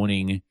like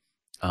owning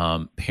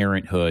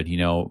parenthood, you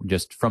know,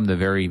 just from the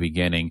very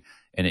beginning.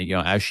 And you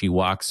know, as she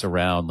walks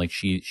around, like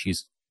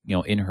she's you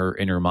know, in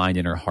her mind,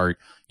 in her heart,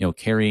 you know,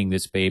 carrying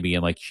this baby,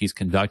 and like she's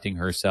conducting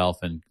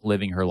herself and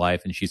living her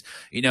life, and she's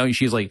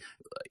like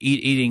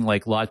eating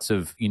like lots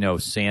of, you know,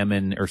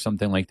 salmon or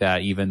something like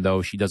that, even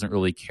though she doesn't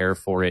really care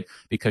for it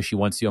because she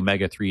wants the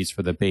omega-3s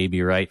for the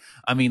baby, right?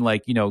 I mean,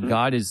 like, you know,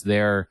 God is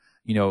there,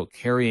 you know,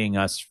 carrying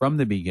us from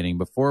the beginning,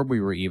 before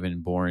we were even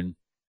born.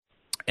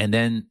 And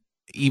then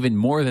even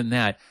more than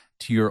that,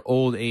 to your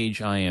old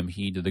age I am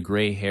He, to the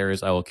gray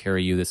hairs I will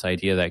carry you. This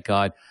idea that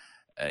God,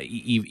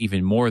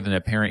 even more than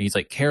a parent, He's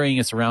like carrying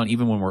us around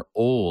even when we're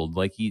old.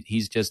 Like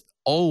he's just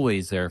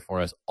always there for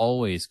us,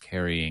 always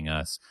carrying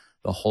us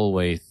the whole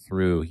way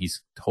through.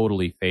 He's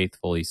totally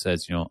faithful. He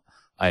says, you know,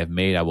 I have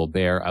made, I will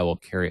bear, I will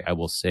carry, I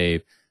will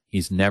save.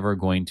 He's never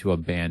going to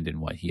abandon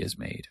what He has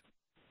made.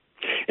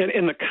 And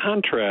in the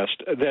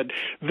contrast, that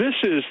this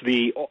is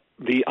the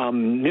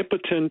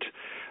omnipotent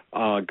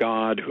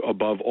God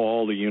above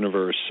all the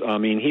universe. I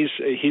mean,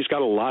 he's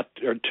got a lot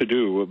to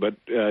do, but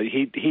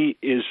he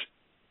is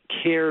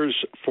cares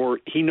for.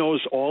 He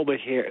knows all the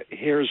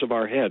hairs of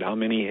our head. How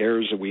many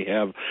hairs that we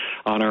have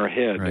on our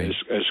head, right.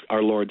 as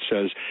our Lord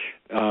says.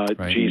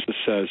 Right. Jesus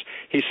says.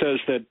 He says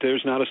that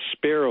there's not a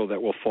sparrow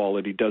that will fall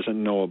that He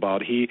doesn't know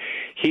about. He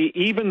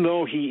even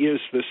though He is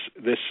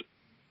this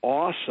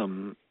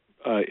awesome,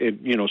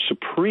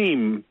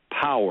 supreme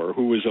power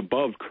who is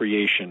above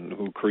creation,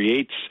 who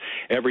creates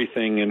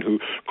everything and who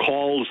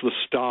calls the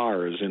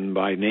stars in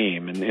by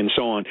name and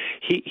so on.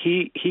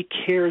 He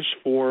cares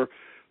for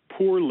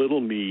poor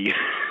little me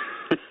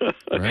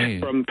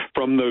right.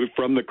 from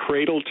the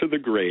cradle to the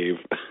grave.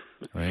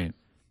 Right.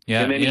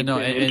 Yeah. And then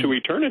into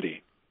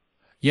eternity.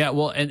 Yeah,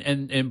 well,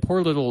 and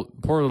poor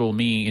little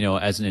me,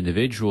 as an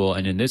individual,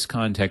 and in this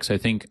context, I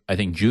think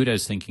Judah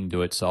is thinking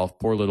to itself,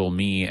 poor little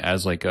me,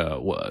 as like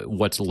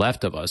what's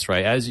left of us,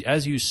 right?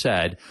 As you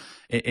said,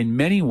 in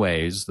many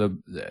ways,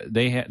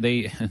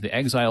 the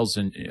exiles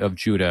of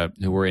Judah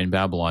who were in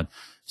Babylon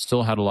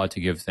still had a lot to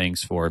give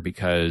thanks for,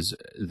 because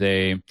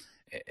they,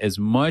 as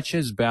much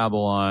as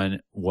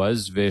Babylon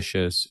was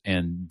vicious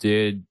and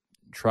did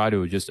try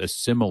to just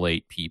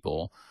assimilate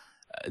people,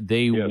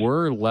 they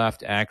were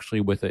left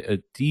actually with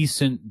a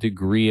decent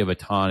degree of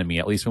autonomy,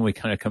 at least when we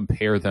kind of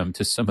compare them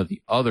to some of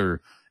the other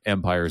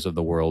empires of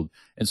the world.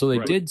 And so they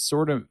did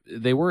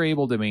they were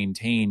able to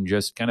maintain,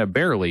 just kind of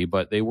barely,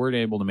 but they were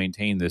able to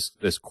maintain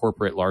this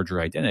corporate larger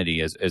identity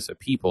as a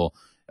people,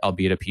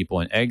 albeit a people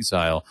in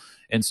exile.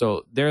 And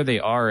so there they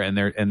are, and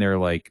they're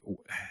like,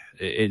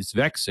 it's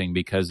vexing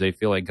because they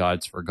feel like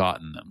God's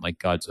forgotten them, like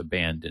God's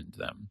abandoned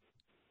them.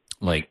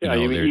 Like,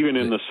 even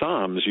in the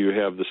Psalms, you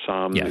have the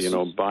Psalm, yes.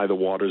 By the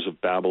waters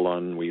of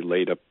Babylon, we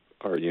laid up,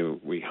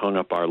 we hung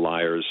up our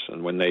lyres,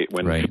 and when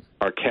right.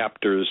 our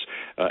captors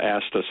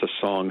asked us a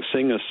song,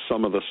 sing us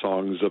some of the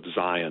songs of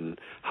Zion.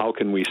 How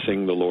can we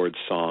sing the Lord's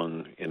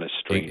song in a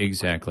stream?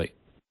 Exactly.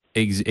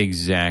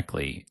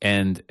 Exactly.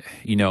 And,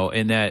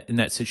 in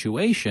that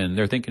situation,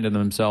 they're thinking to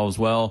themselves,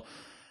 well,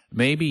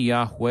 maybe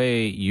Yahweh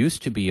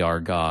used to be our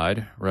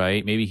God,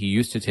 right? Maybe He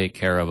used to take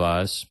care of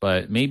us,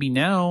 but maybe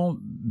now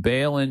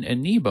Baal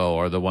and Nebo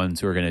are the ones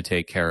who are going to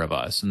take care of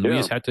us. And we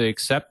just have to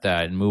accept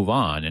that and move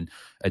on and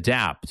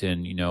adapt.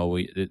 And,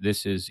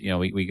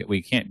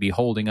 we can't be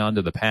holding on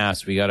to the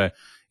past. We got to,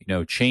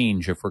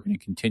 change if we're going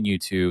to continue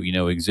to,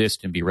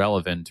 exist and be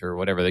relevant, or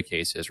whatever the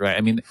case is, right?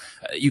 I mean,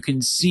 you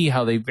can see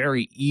how they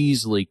very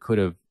easily could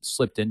have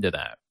slipped into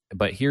that.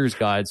 But here's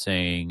God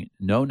saying,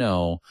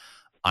 no,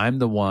 I'm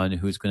the one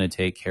who's going to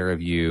take care of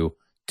you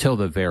till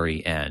the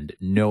very end.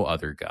 No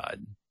other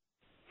God.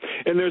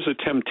 And there's a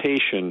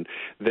temptation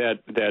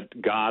that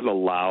God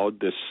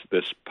allowed this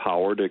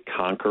power to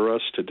conquer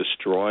us, to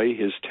destroy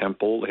His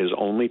temple, His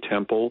only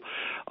temple.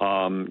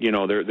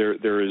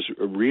 There is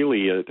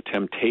really a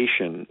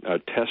temptation, a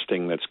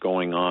testing that's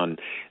going on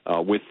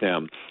with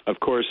them.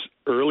 Of course,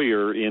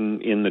 earlier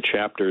in the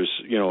chapters,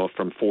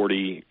 from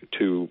 40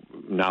 to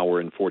now we're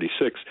in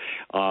 46,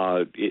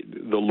 the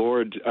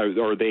Lord,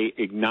 or they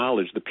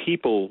acknowledge, the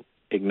people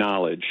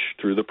acknowledge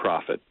through the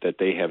prophet that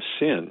they have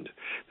sinned,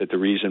 that the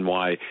reason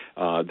why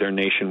their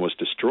nation was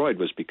destroyed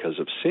was because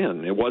of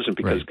sin. It wasn't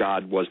because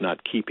God was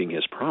not keeping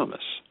His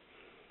promise.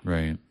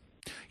 Right.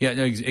 Yeah,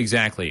 no,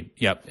 exactly.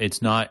 Yep.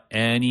 It's not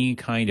any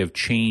kind of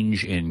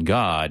change in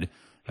God.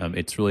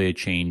 It's really a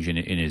change in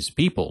His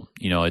people.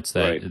 It's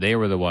that they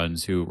were the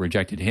ones who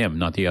rejected Him,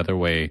 not the other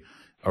way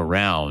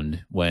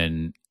around.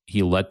 When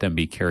He let them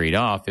be carried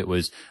off, it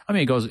was,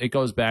 it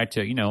goes back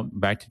to,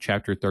 back to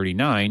chapter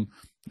 39,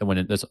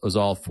 when this was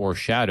all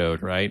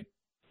foreshadowed, right?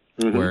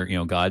 Mm-hmm.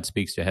 Where, God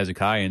speaks to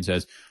Hezekiah and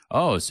says,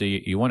 oh, so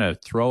you want to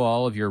throw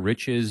all of your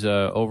riches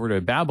over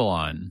to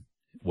Babylon?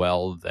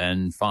 Well,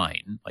 then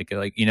fine.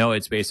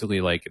 It's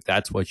basically like, if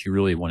that's what you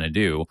really want to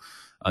do.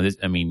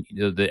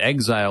 The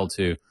exile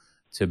to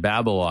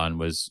Babylon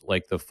was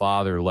like the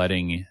father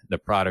letting the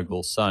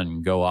prodigal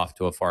son go off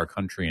to a far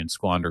country and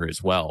squander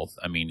his wealth.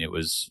 It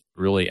was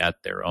really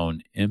at their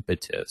own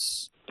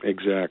impetus.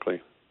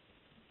 Exactly.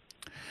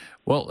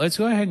 Well, let's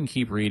go ahead and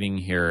keep reading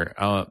here.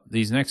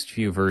 These next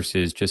few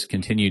verses just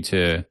continue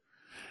to,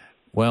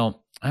 I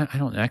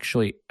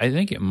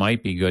think it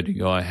might be good to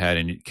go ahead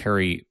and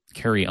carry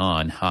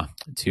on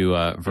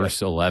to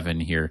verse 11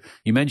 here.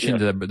 You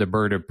mentioned the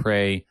bird of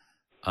prey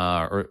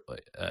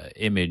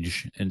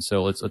image, and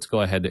so let's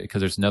go ahead, because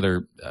there's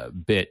another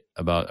bit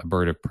about a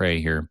bird of prey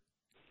here.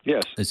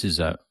 Yes. This is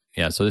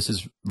so this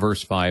is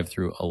verse 5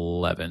 through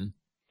 11.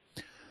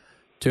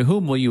 To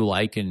whom will you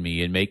liken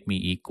me and make me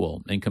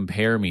equal, and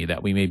compare me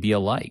that we may be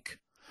alike?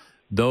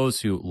 Those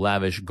who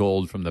lavish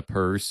gold from the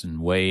purse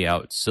and weigh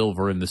out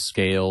silver in the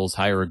scales,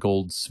 hire a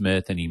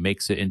goldsmith and he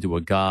makes it into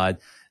a god.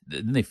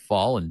 Then they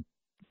fall and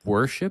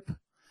worship.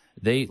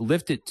 They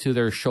lift it to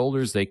their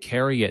shoulders, they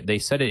carry it, they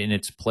set it in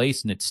its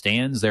place, and it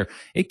stands there.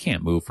 It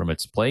can't move from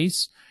its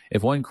place.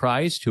 If one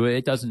cries to it,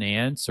 it doesn't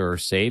answer or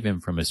save him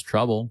from his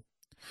trouble.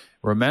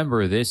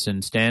 Remember this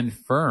and stand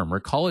firm.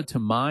 Recall it to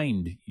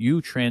mind.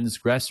 You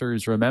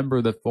transgressors, remember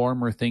the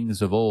former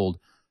things of old.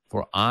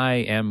 For I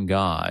am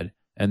God,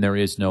 and there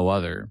is no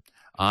other.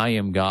 I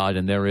am God,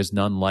 and there is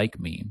none like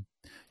me.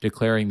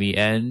 declaring the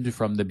end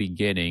from the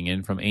beginning,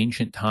 and from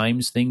ancient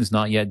times things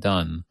not yet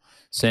done,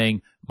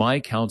 saying, my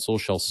counsel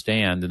shall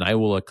stand, and I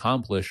will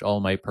accomplish all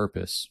my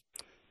purpose.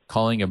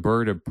 Calling a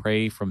bird of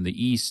prey from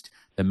the east,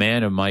 the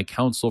man of my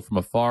counsel from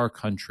a far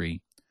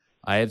country.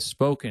 I have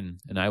spoken,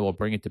 and I will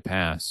bring it to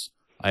pass.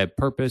 I have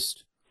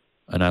purposed,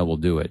 and I will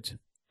do it.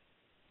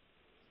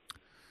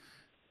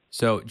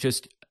 So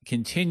just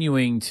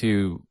continuing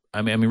to,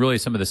 I mean, really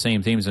some of the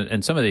same themes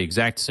and some of the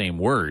exact same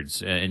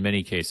words in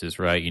many cases,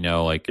 right? You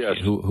know, like yes.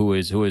 who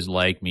is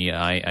like me?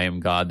 I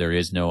am God. There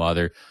is no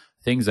other.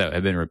 Things that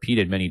have been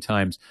repeated many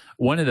times.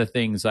 One of the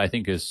things I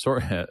think is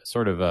sort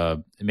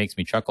of it makes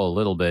me chuckle a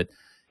little bit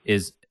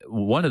is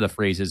one of the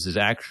phrases is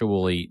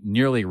actually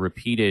nearly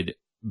repeated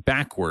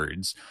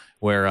backwards,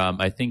 where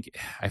I think,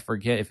 I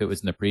forget if it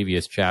was in the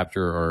previous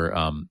chapter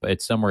or but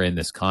it's somewhere in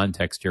this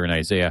context here in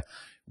Isaiah,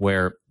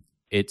 where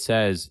it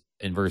says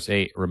in verse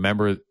 8,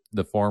 remember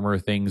the former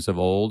things of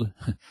old.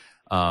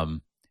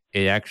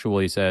 It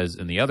actually says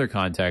in the other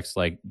context,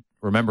 like,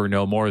 remember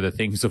no more the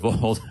things of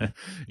old,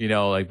 you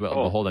know, like,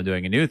 behold, I'm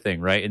doing a new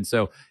thing, right? And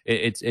so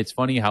it's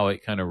funny how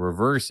it kind of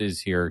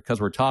reverses here,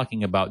 because we're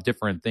talking about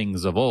different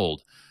things of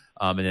old.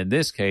 And in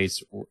this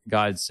case,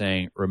 God's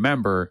saying,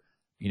 remember,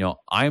 you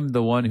know, I'm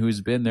the one who's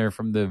been there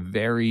from the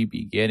very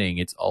beginning.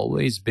 It's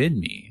always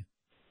been me.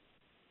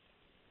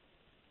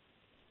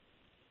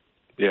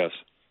 Yes.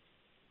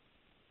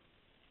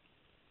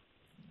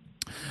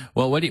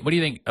 Well, what do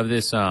you think of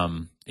this?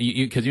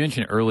 Because you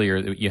mentioned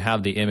earlier that you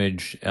have the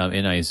image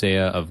in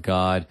Isaiah of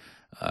God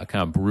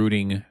kind of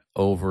brooding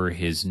over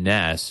his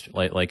nest,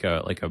 like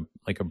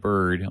a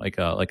bird, like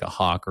a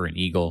hawk or an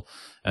eagle.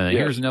 And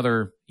here's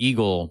another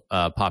eagle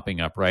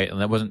popping up, right? And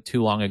that wasn't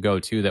too long ago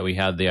too that we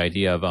had the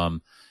idea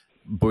of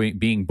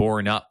being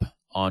borne up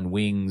on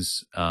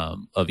wings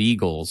of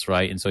eagles,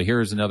 right? And so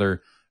here's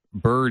another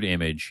bird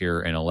image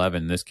here in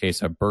 11. In this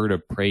case, a bird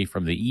of prey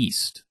from the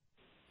east.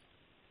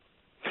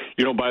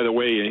 You know, by the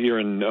way, here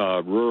in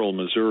rural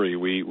Missouri,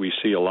 we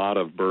see a lot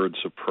of birds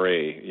of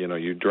prey. You know,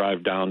 you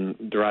drive down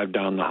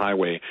the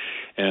highway,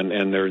 and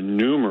there are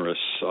numerous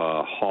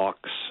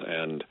hawks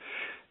and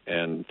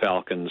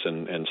falcons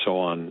and so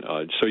on.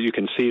 So you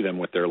can see them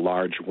with their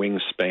large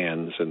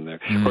wingspans, and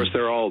of course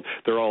they're all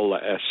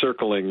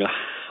circling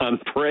on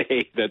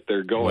prey that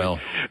they're going. Well,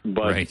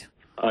 but right.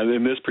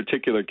 In this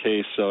particular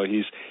case,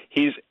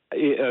 he's.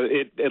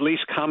 At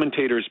least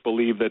commentators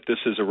believe that this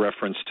is a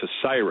reference to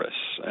Cyrus,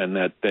 and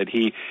that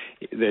he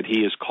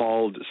is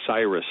called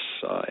Cyrus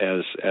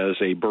as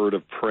a bird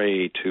of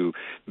prey to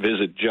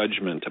visit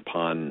judgment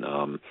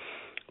upon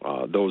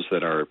those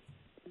that are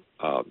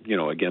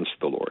against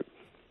the Lord.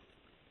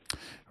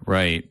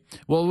 Right.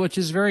 Well, which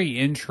is very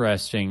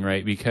interesting,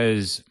 right?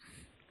 Because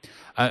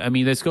I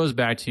mean, this goes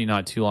back to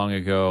not too long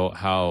ago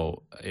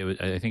how it was,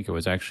 I think it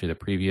was actually the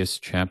previous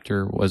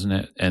chapter, wasn't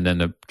it? And then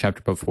the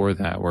chapter before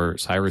that, where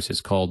Cyrus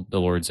is called the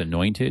Lord's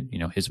anointed, you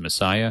know, his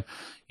Messiah.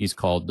 He's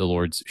called the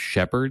Lord's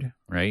shepherd,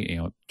 right? You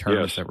know,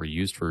 terms that were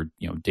used for,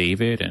 you know,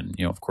 David and,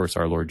 you know, of course,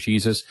 our Lord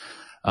Jesus.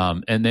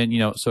 And then, you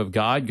know, so if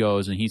God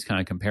goes and he's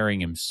kind of comparing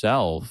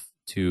himself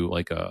to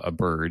like a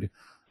bird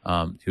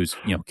who's,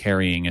 you know,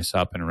 carrying us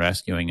up and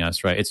rescuing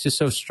us, right? It's just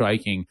so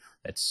striking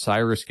that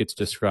Cyrus gets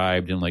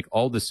described in like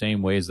all the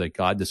same ways that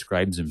God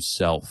describes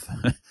himself,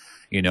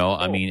 you know,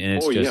 I mean,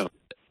 and it's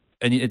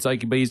and it's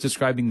like, but he's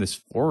describing this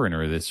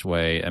foreigner this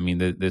way. I mean,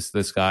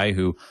 this guy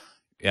who,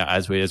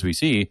 as we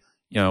see,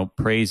 you know,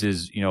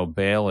 praises, you know,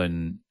 Baal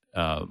and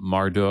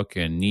Marduk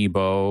and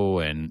Nebo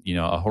and, you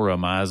know, Ahura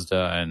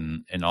Mazda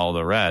and all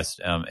the rest.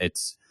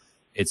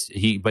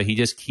 But he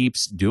just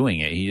keeps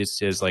doing it. He just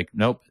says like,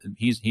 nope,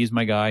 he's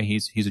my guy.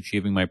 He's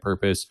achieving my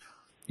purpose.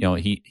 You know,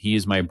 he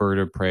is my bird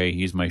of prey.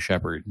 He's my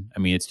shepherd. I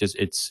mean,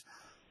 it's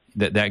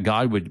that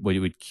God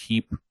would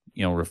keep,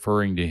 you know,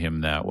 referring to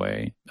him that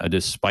way,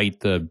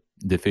 despite the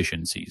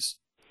deficiencies.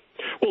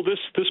 Well, this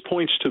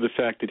points to the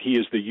fact that he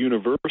is the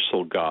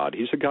universal God.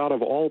 He's a God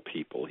of all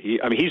people. He's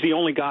the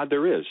only God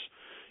there is.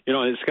 You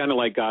know, it's kind of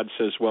like God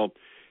says, well,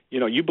 you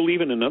know, you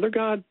believe in another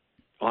God?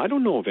 Well, I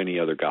don't know of any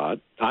other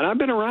God. I've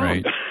been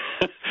around.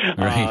 Right.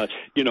 Right.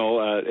 You know,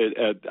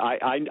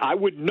 I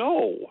would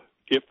know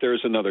if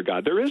there's another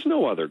God. There is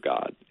no other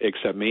God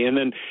except me. And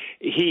then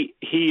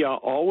he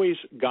always,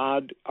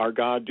 our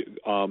God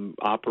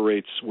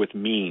operates with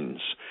means.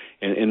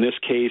 And in this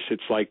case,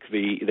 it's like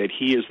that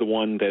he is the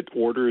one that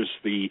orders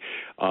the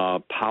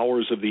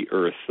powers of the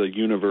earth,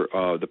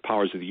 the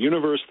powers of the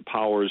universe, the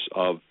powers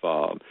of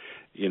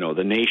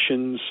the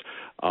nations.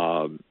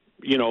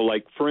 You know,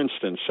 like, for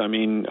instance, I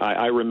mean,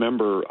 I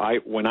remember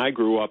when I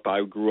grew up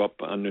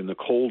in the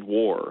Cold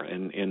War,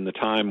 and in the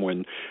time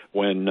when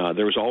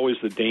there was always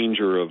the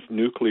danger of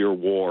nuclear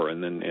war,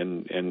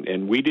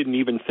 and we didn't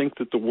even think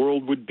that the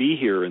world would be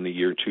here in the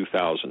year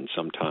 2000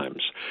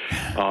 sometimes.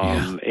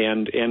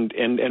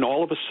 And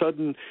all of a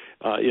sudden,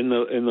 in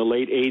the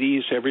late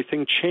 80s,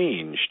 everything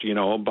changed, you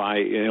know,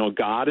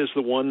 God is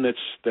the one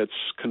that's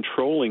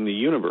controlling the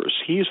universe.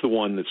 He's the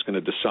one that's going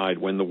to decide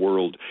when the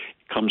world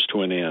comes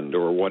to an end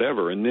or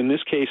whatever. And in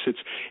this case,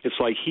 it's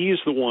like he is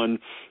the one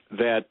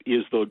that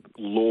is the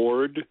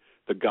Lord,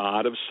 the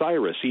God of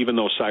Cyrus, even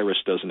though Cyrus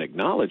doesn't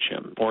acknowledge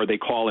him, or they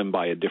call him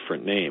by a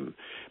different name.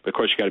 But of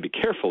course, you got to be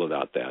careful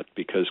about that,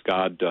 because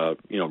God,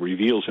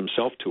 reveals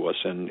himself to us,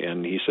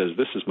 and he says,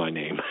 "This is my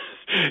name,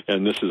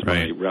 and this is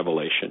my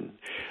revelation."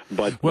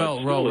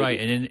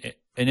 Right,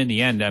 and in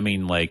the end, I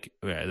mean, like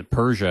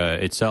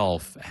Persia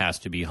itself has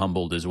to be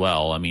humbled as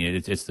well. I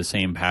mean, it's the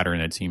same pattern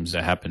that seems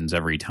to happens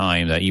every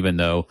time, that even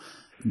though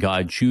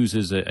God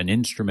chooses an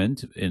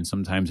instrument, and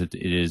sometimes it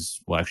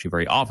is, well, actually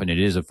very often it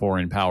is a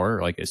foreign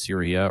power like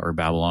Assyria or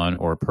Babylon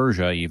or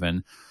Persia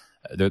even,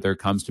 there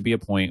comes to be a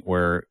point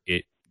where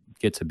it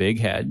gets a big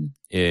head.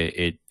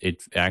 It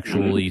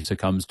actually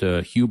succumbs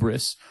to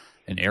hubris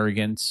and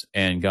arrogance,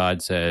 and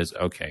God says,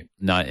 okay,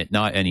 not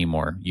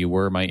anymore. You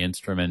were my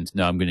instrument.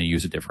 Now I'm going to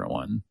use a different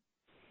one.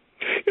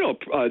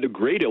 The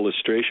great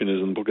illustration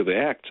is in the book of the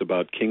Acts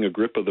about King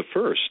Agrippa the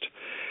First.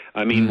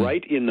 I mean,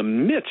 right in the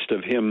midst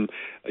of him,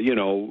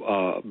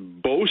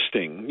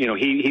 boasting,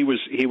 he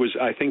was.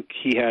 I think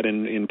he had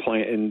in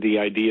the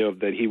idea of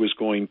that he was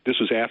going.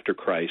 This was after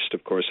Christ,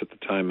 of course, at the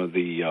time of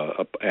the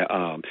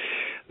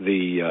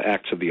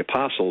Acts of the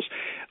Apostles.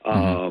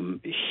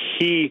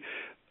 He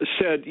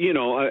said,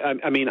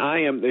 I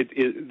am.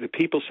 The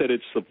people said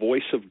it's the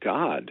voice of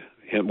God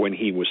when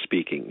he was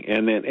speaking,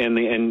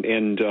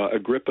 and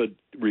Agrippa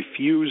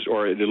refused,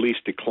 or at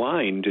least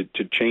declined,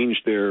 to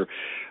change their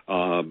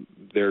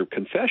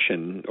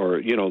confession,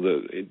 or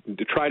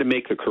to try to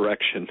make the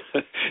correction.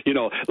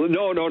 No,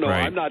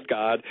 right. I'm not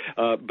God.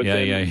 But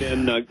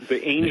then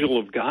the angel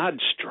of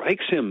God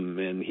strikes him,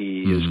 and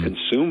he is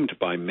consumed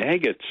by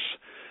maggots.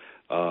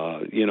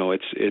 But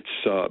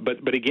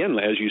again,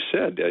 as you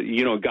said,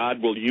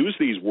 God will use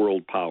these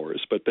world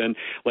powers, but then,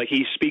 like,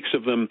 he speaks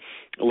of them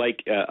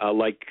like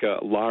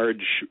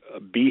large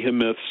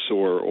behemoths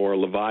or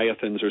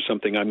leviathans or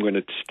something. I'm going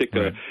to stick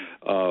a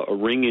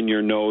ring in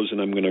your nose, and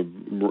I'm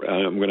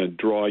going to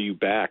draw you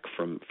back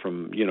from.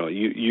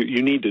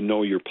 You need to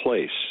know your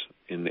place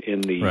in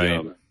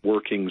the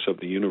workings of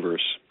the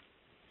universe.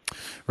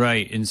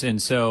 Right,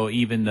 and so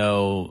even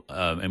though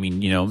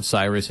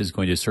Cyrus is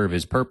going to serve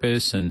his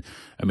purpose, and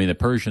I mean the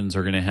Persians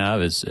are going to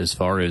have, as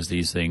far as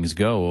these things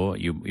go,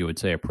 you would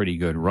say a pretty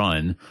good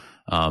run.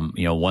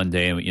 One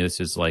day, this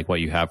is like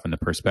what you have from the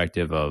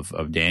perspective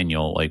of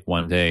Daniel. Like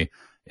one day,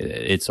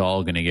 it's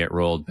all going to get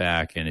rolled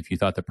back, and if you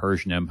thought the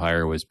Persian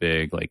Empire was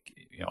big,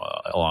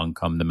 along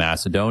come the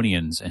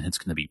Macedonians, and it's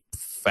going to be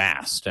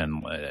fast,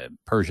 and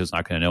Persia's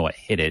not going to know what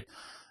hit it.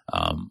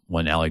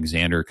 When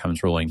Alexander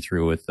comes rolling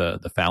through with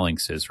the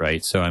phalanxes,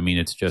 right? So, I mean,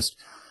 it's just,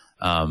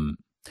 there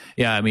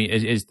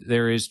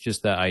is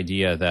just the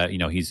idea that,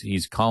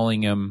 he's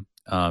calling him,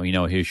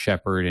 his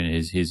shepherd and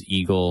his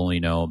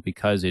eagle,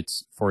 because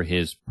it's for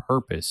his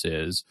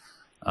purposes,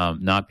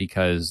 not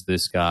because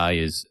this guy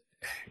is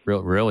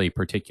really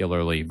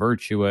particularly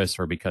virtuous,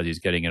 or because he's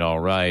getting it all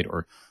right,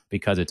 or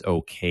because it's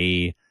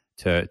okay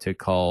to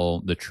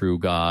call the true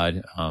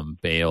God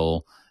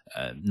Baal.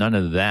 None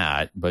of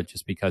that, but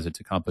just because it's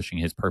accomplishing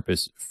his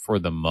purpose for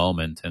the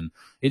moment. And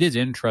it is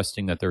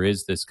interesting that there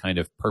is this kind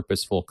of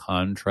purposeful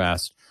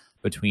contrast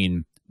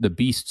between the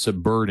beasts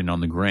of burden on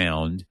the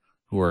ground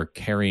who are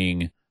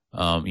carrying,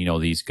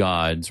 these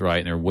gods, right?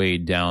 And they're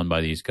weighed down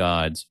by these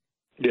gods.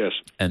 Yes.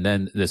 And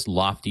then this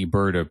lofty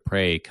bird of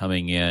prey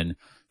coming in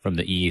from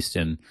the east,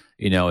 and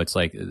it's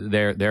like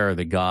there are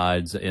the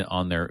gods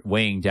on their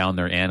weighing down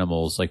their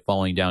animals, like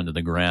falling down to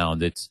the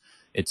ground. It's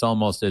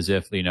almost as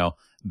if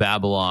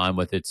Babylon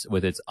with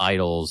its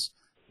idols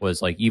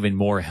was like even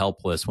more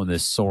helpless when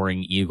this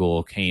soaring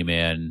eagle came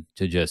in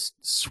to just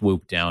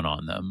swoop down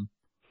on them.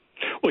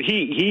 Well,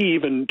 he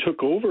even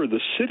took over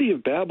the city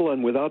of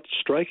Babylon without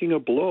striking a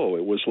blow.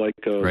 It was like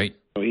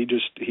he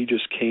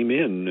just came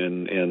in,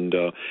 and in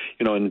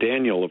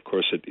Daniel, of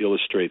course, it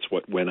illustrates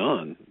what went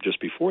on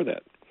just before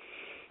that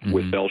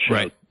with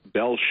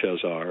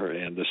Belshazzar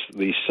and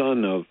the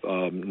son of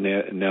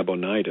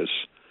Nabonidus.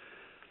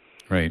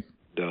 Right.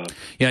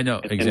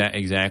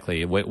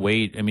 Exactly.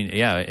 Weighed. I mean,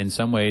 in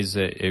some ways,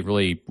 it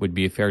really would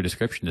be a fair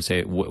description to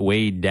say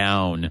weighed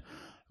down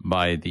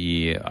by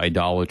the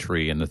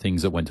idolatry and the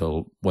things that went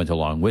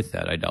along with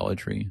that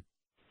idolatry.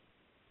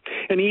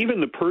 And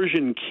even the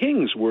Persian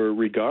kings were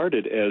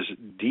regarded as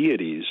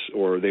deities,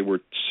 or they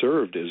were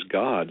served as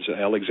gods.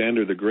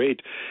 Alexander the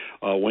Great,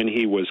 when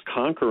he was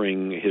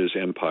conquering his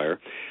empire,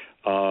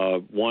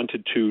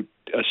 wanted to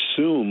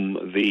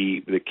assume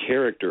the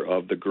character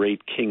of the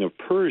great king of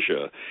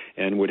Persia,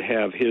 and would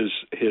have his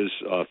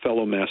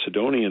fellow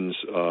Macedonians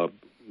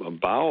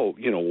bow,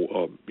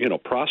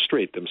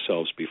 prostrate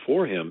themselves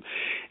before him,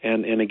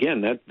 and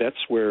again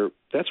that's where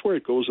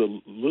it goes a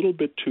little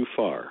bit too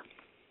far.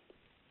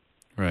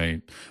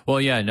 Right. Well,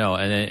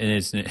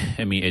 it's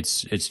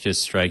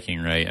just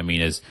striking, right? I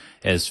mean, as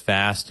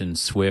fast and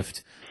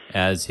swift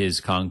as his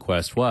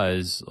conquest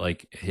was,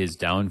 like his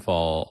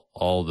downfall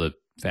all the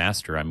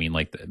faster. I mean,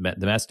 like the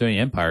Macedonian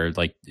Empire,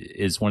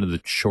 is one of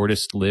the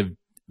shortest lived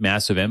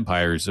massive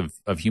empires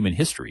of human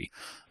history.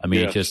 I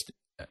mean, he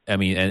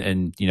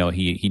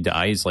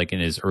dies like in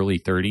his early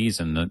 30s,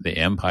 and the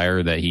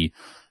empire that he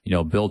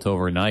built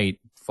overnight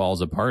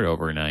falls apart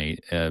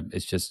overnight.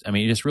 It's just, I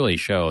mean, it just really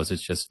shows.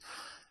 It's just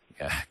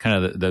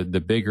kind of the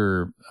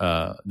bigger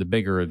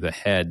the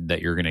head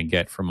that you're going to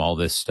get from all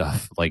this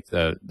stuff, like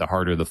the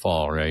harder the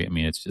fall, right? I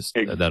mean, it's just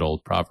that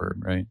old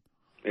proverb, right?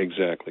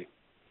 Exactly.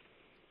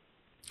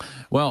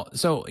 Well,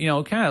 so,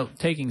 kind of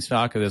taking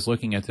stock of this,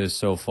 looking at this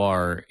so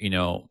far,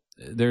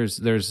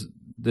 there's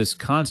this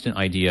constant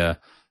idea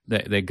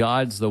that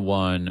God's the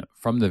one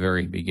from the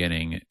very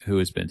beginning who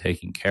has been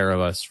taking care of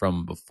us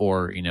from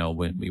before,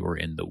 when we were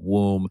in the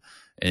womb,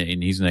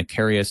 and he's going to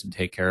carry us and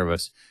take care of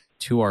us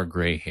to our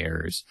gray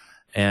hairs.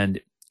 And,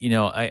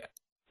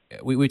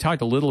 we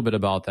talked a little bit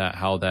about that,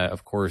 how that,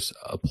 of course,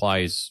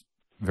 applies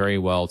very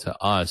well to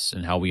us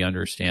and how we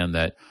understand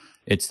that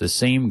it's the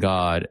same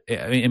God.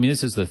 I mean,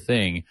 this is the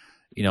thing.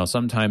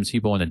 Sometimes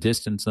people want to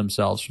distance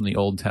themselves from the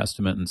Old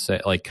Testament and say,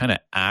 like, kind of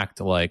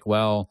act like,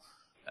 well,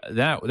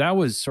 that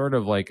was sort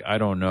of like, I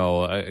don't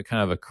know,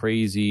 kind of a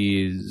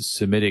crazy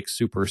Semitic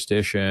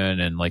superstition,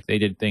 and like they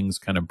did things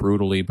kind of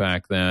brutally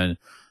back then.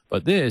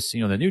 But this,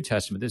 the New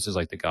Testament, this is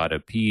like the God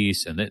of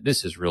peace, and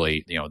this is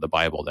really, the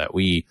Bible that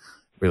we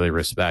really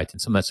respect.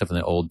 And some of that stuff in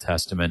the Old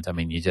Testament, I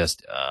mean, you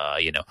just,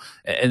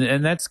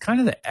 and that's kind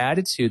of the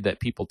attitude that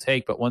people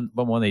take. But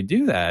when they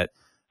do that,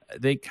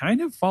 they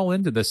kind of fall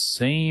into the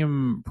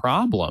same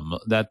problem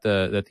that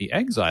the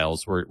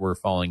exiles were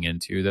falling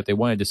into, that they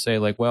wanted to say,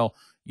 like, well,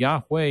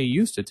 Yahweh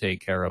used to take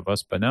care of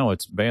us, but now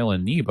it's Baal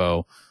and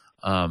Nebo.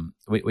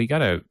 We got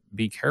to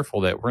be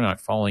careful that we're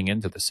not falling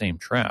into the same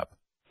trap.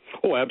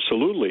 Oh,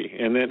 absolutely.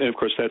 And then, of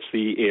course, that's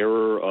the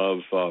error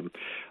of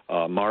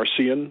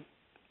Marcion.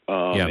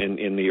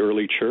 In the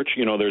early church,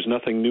 there's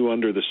nothing new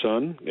under the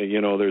sun.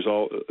 There's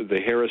all the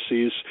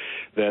heresies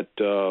that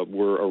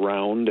were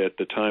around at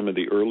the time of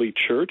the early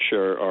church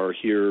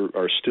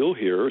are still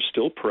here,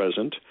 still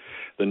present.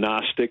 The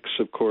Gnostics,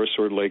 of course,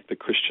 or like the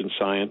Christian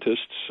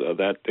Scientists,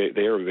 that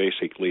they are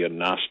basically a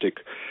Gnostic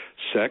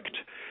sect.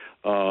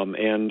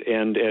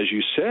 And as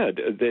you said,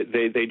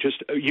 they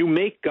just, you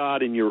make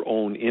God in your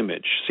own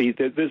image. See,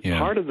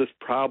 part of the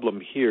problem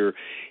here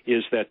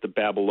is that the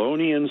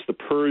Babylonians, the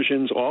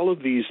Persians, all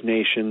of these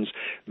nations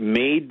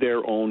made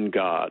their own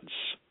gods.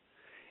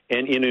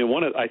 And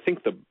I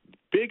think the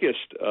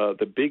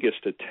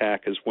biggest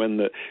attack is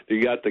when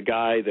you got the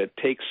guy that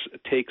takes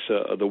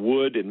the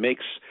wood and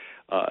makes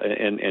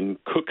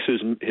and cooks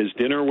his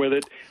dinner with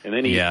it, and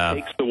then he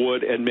takes the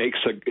wood and makes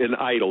an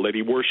idol that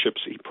he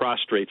worships. He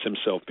prostrates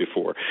himself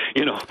before.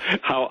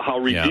 How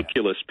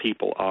ridiculous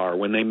people are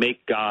when they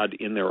make God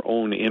in their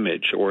own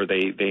image, or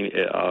they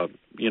deny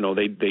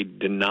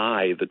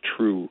the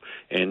true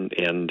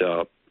and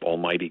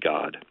Almighty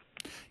God.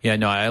 Yeah,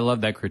 no, I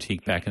love that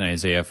critique back in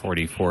Isaiah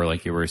 44,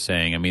 like you were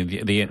saying. I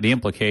mean, the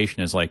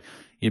implication is like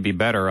you'd be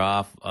better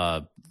off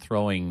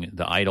throwing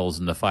the idols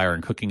in the fire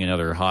and cooking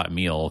another hot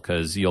meal,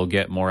 because you'll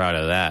get more out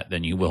of that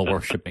than you will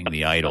worshiping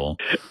the idol.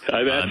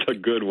 That's a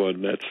good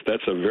one.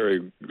 That's a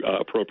very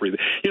appropriate.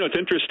 It's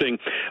interesting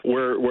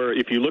where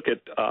if you look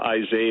at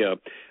Isaiah,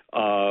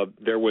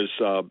 there was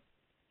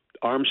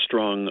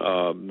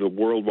Armstrong, the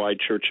Worldwide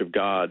Church of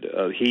God.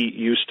 He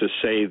used to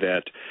say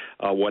that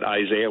what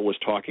Isaiah was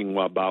talking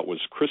about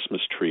was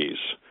Christmas trees,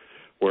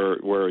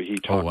 where he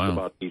talks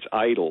about these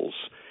idols.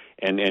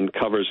 And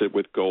covers it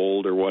with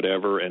gold or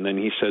whatever, and then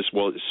he says,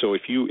 "Well, so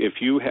if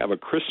you have a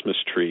Christmas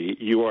tree,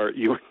 you're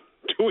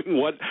doing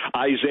what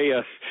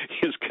Isaiah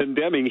is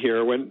condemning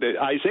here. When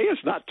Isaiah's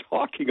not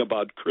talking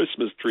about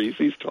Christmas trees,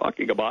 he's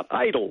talking about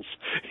idols.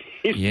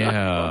 He's not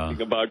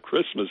talking about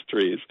Christmas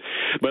trees."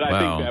 But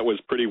I think that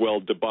was pretty well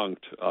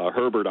debunked.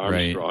 Herbert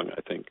Armstrong, right.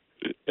 I think.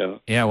 Yeah.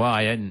 Yeah. Well,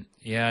 I hadn't.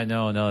 Yeah.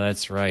 No.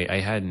 That's right. I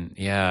hadn't.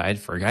 Yeah. I'd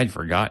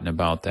forgotten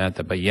about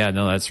that. But yeah.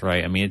 No. That's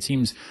right. I mean, it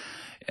seems.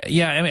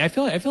 Yeah, I mean, I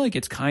feel like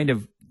it's kind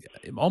of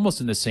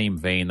almost in the same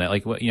vein that,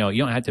 like, you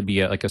don't have to be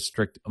a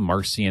strict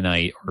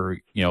Marcionite or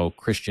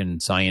Christian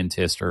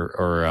Scientist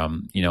or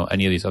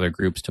any of these other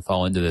groups to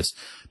fall into this,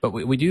 but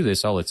we do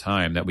this all the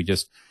time. That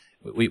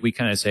we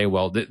kind of say,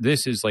 well,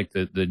 this is like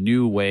the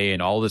new way,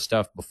 and all the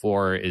stuff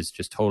before is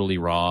just totally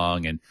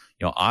wrong, and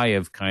I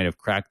have kind of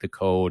cracked the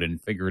code and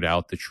figured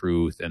out the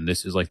truth, and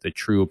this is like the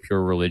true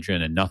pure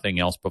religion, and nothing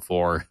else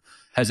before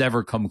has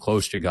ever come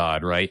close to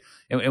God, right?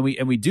 And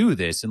we do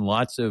this in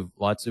lots of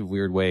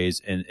weird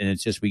ways, and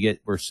it's just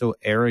we're so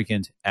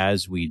arrogant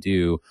as we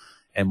do,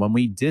 and when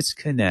we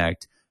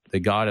disconnect the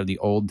God of the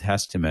Old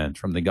Testament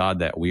from the God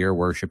that we are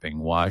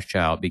worshiping, watch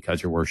out,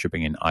 because you're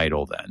worshiping an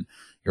idol. Then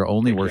you're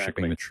only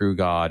worshiping the true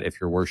God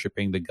if you're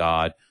worshiping the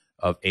God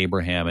of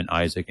Abraham and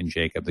Isaac and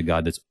Jacob, the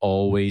God that's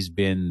always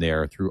been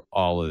there through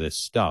all of this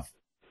stuff.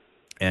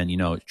 And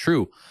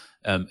true,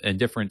 in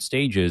different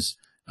stages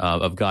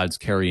of God's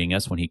carrying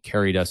us. When he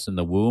carried us in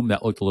the womb,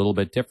 that looked a little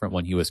bit different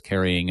when he was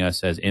carrying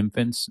us as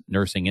infants,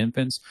 nursing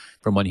infants,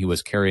 from when he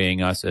was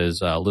carrying us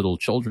as little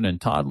children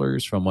and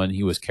toddlers, from when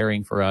he was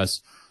caring for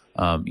us,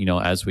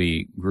 as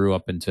we grew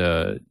up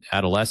into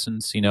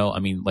adolescence. I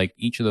mean, like,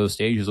 each of those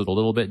stages was a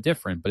little bit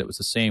different, but it was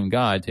the same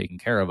God taking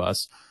care of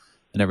us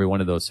in every one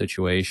of those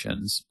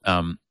situations.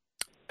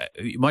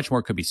 much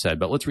more could be said,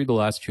 but let's read the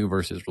last two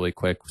verses really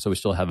quick so we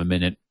still have a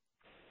minute.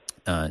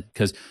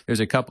 Because there's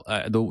a couple,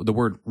 the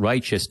word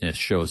righteousness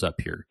shows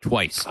up here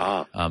twice.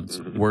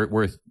 We're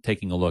worth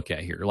taking a look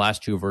at here.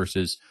 Last two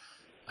verses,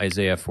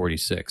 Isaiah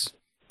 46.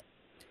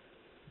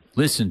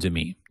 Listen to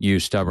me, you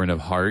stubborn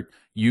of heart,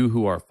 you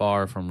who are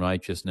far from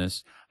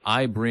righteousness.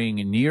 I bring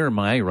near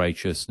my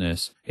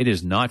righteousness. It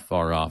is not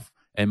far off,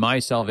 and my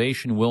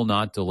salvation will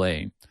not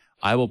delay.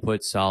 I will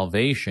put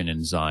salvation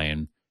in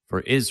Zion, for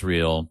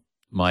Israel,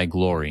 my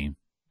glory.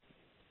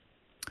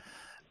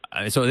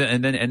 So,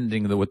 and then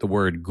ending with the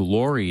word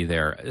glory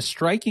there. A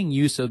striking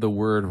use of the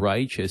word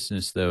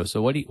righteousness, though.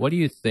 So what do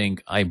you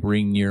think, I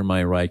bring near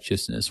my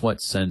righteousness?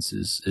 What sense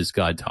is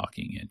God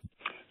talking in?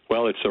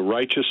 Well, it's a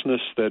righteousness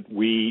that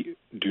we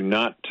do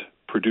not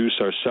produce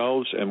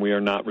ourselves and we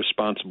are not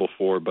responsible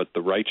for, but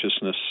the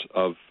righteousness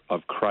of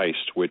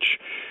Christ, which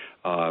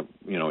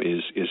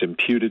is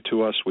imputed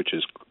to us, which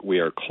is we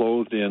are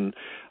clothed in.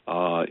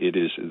 It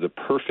is the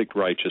perfect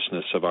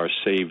righteousness of our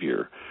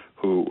Savior,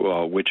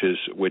 which is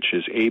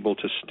able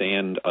to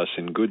stand us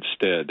in good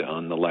stead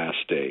on the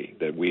last day,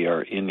 that we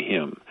are in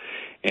Him.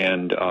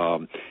 And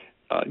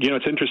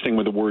it's interesting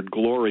with the word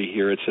glory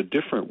here. It's a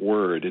different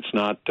word. It's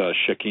not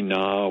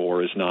Shekinah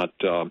or is not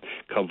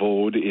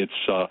kavod. It's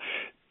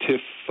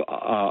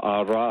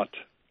tifarat.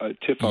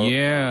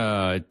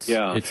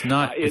 It's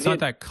not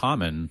that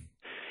common.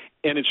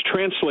 And it's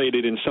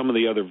translated in some of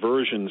the other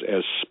versions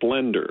as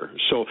splendor.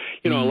 So,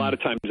 a lot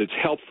of times it's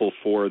helpful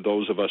for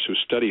those of us who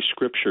study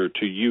Scripture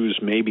to use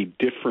maybe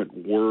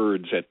different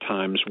words at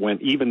times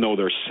even though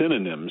they're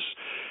synonyms.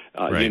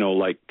 Right.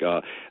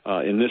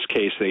 In this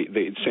case, they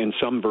in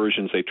some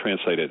versions they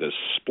translate it as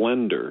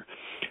splendor.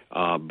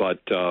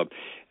 But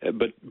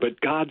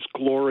God's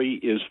glory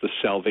is the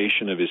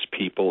salvation of His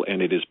people,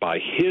 and it is by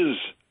His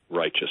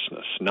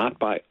righteousness, not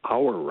by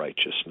our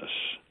righteousness.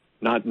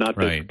 Not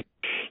right. This.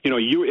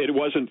 It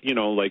wasn't,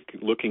 like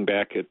looking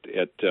back at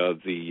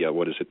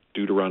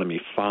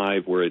Deuteronomy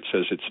 5, where it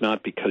says it's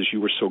not because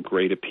you were so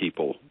great a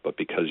people, but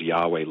because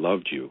Yahweh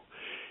loved you.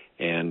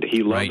 And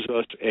He loves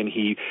us, and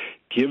He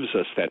gives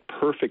us that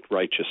perfect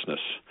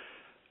righteousness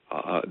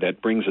that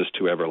brings us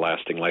to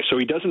everlasting life. So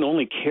He doesn't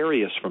only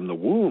carry us from the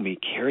womb, He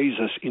carries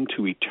us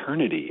into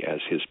eternity as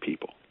His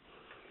people.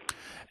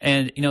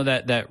 And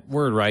that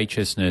word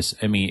righteousness,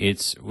 I mean,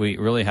 we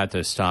really have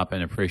to stop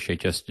and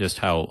appreciate just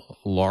how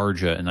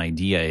large an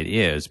idea it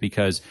is,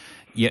 because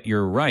yet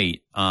you're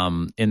right.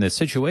 In the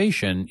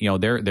situation,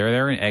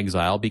 they're in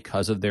exile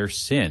because of their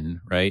sin,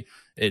 right?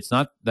 It's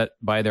not that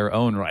by their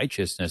own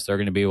righteousness they're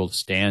going to be able to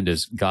stand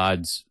as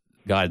God's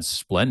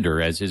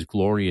splendor, as His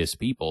glorious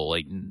people,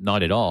 like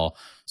not at all.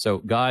 So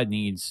God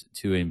needs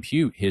to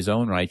impute His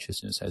own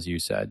righteousness, as you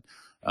said.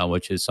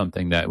 Which is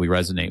something that we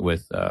resonate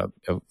with,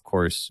 of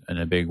course, in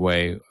a big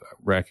way,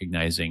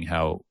 recognizing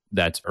how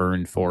that's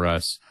earned for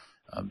us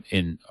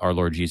in our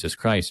Lord Jesus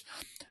Christ.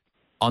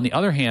 On the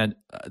other hand,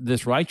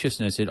 this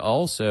righteousness, it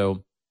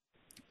also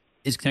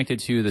is connected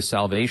to the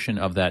salvation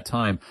of that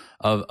time,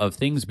 of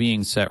things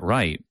being set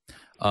right,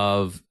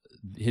 of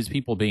His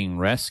people being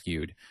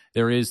rescued.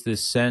 There is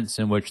this sense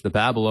in which the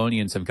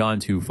Babylonians have gone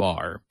too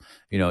far.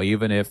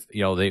 Even if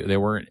they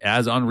weren't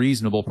as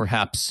unreasonable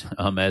perhaps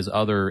as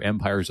other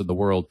empires of the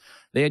world,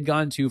 they had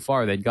gone too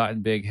far. They'd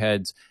gotten big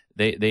heads.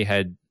 They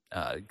had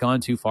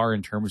gone too far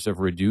in terms of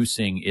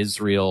reducing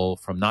Israel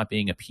from not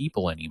being a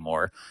people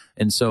anymore.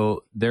 And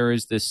so there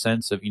is this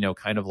sense of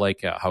kind of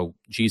like how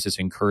Jesus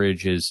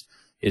encourages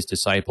His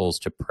disciples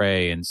to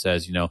pray and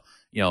says,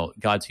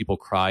 God's people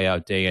cry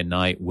out day and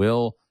night,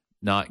 will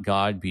not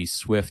God be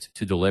swift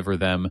to deliver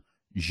them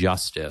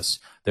justice?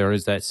 There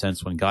is that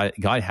sense when God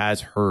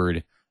has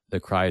heard the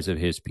cries of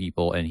His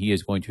people, and He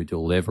is going to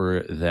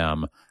deliver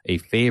them a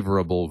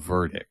favorable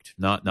verdict,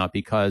 not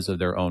because of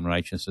their own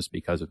righteousness,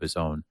 because of His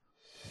own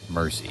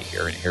mercy.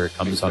 Here it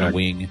comes on a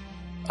wing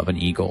of an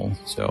eagle.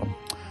 So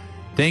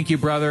thank you,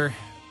 brother.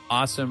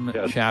 Awesome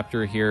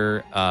chapter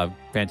here.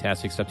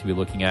 Fantastic stuff to be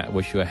looking at.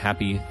 Wish you a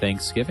happy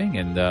Thanksgiving,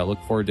 and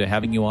look forward to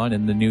having you on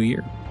in the new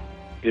year.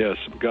 Yes,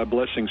 God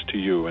blessings to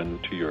you and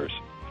to yours.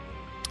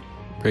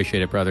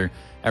 Appreciate it, brother.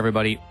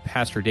 Everybody,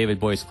 Pastor David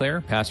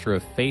Boyce-Clare, pastor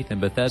of Faith in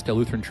Bethesda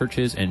Lutheran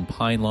Churches in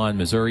Pine Lawn,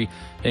 Missouri.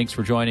 Thanks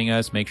for joining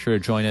us. Make sure to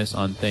join us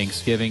on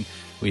Thanksgiving.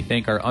 We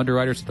thank our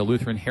underwriters at the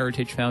Lutheran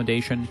Heritage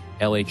Foundation,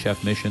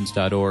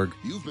 lhfmissions.org.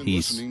 You've been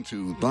listening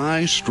to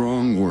Thy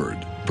Strong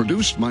Word,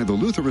 produced by the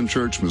Lutheran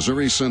Church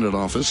Missouri Synod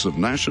Office of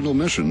National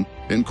Mission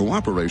in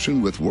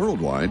cooperation with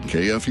Worldwide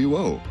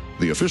KFUO,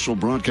 the official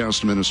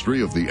broadcast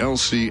ministry of the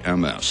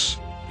LCMS.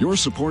 Your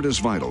support is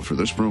vital for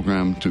this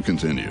program to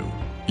continue.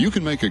 You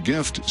can make a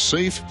gift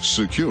safe,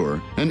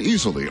 secure, and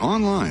easily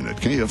online at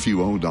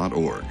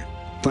kfuo.org.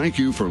 Thank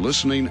you for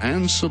listening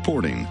and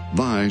supporting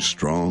Thy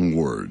Strong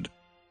Word.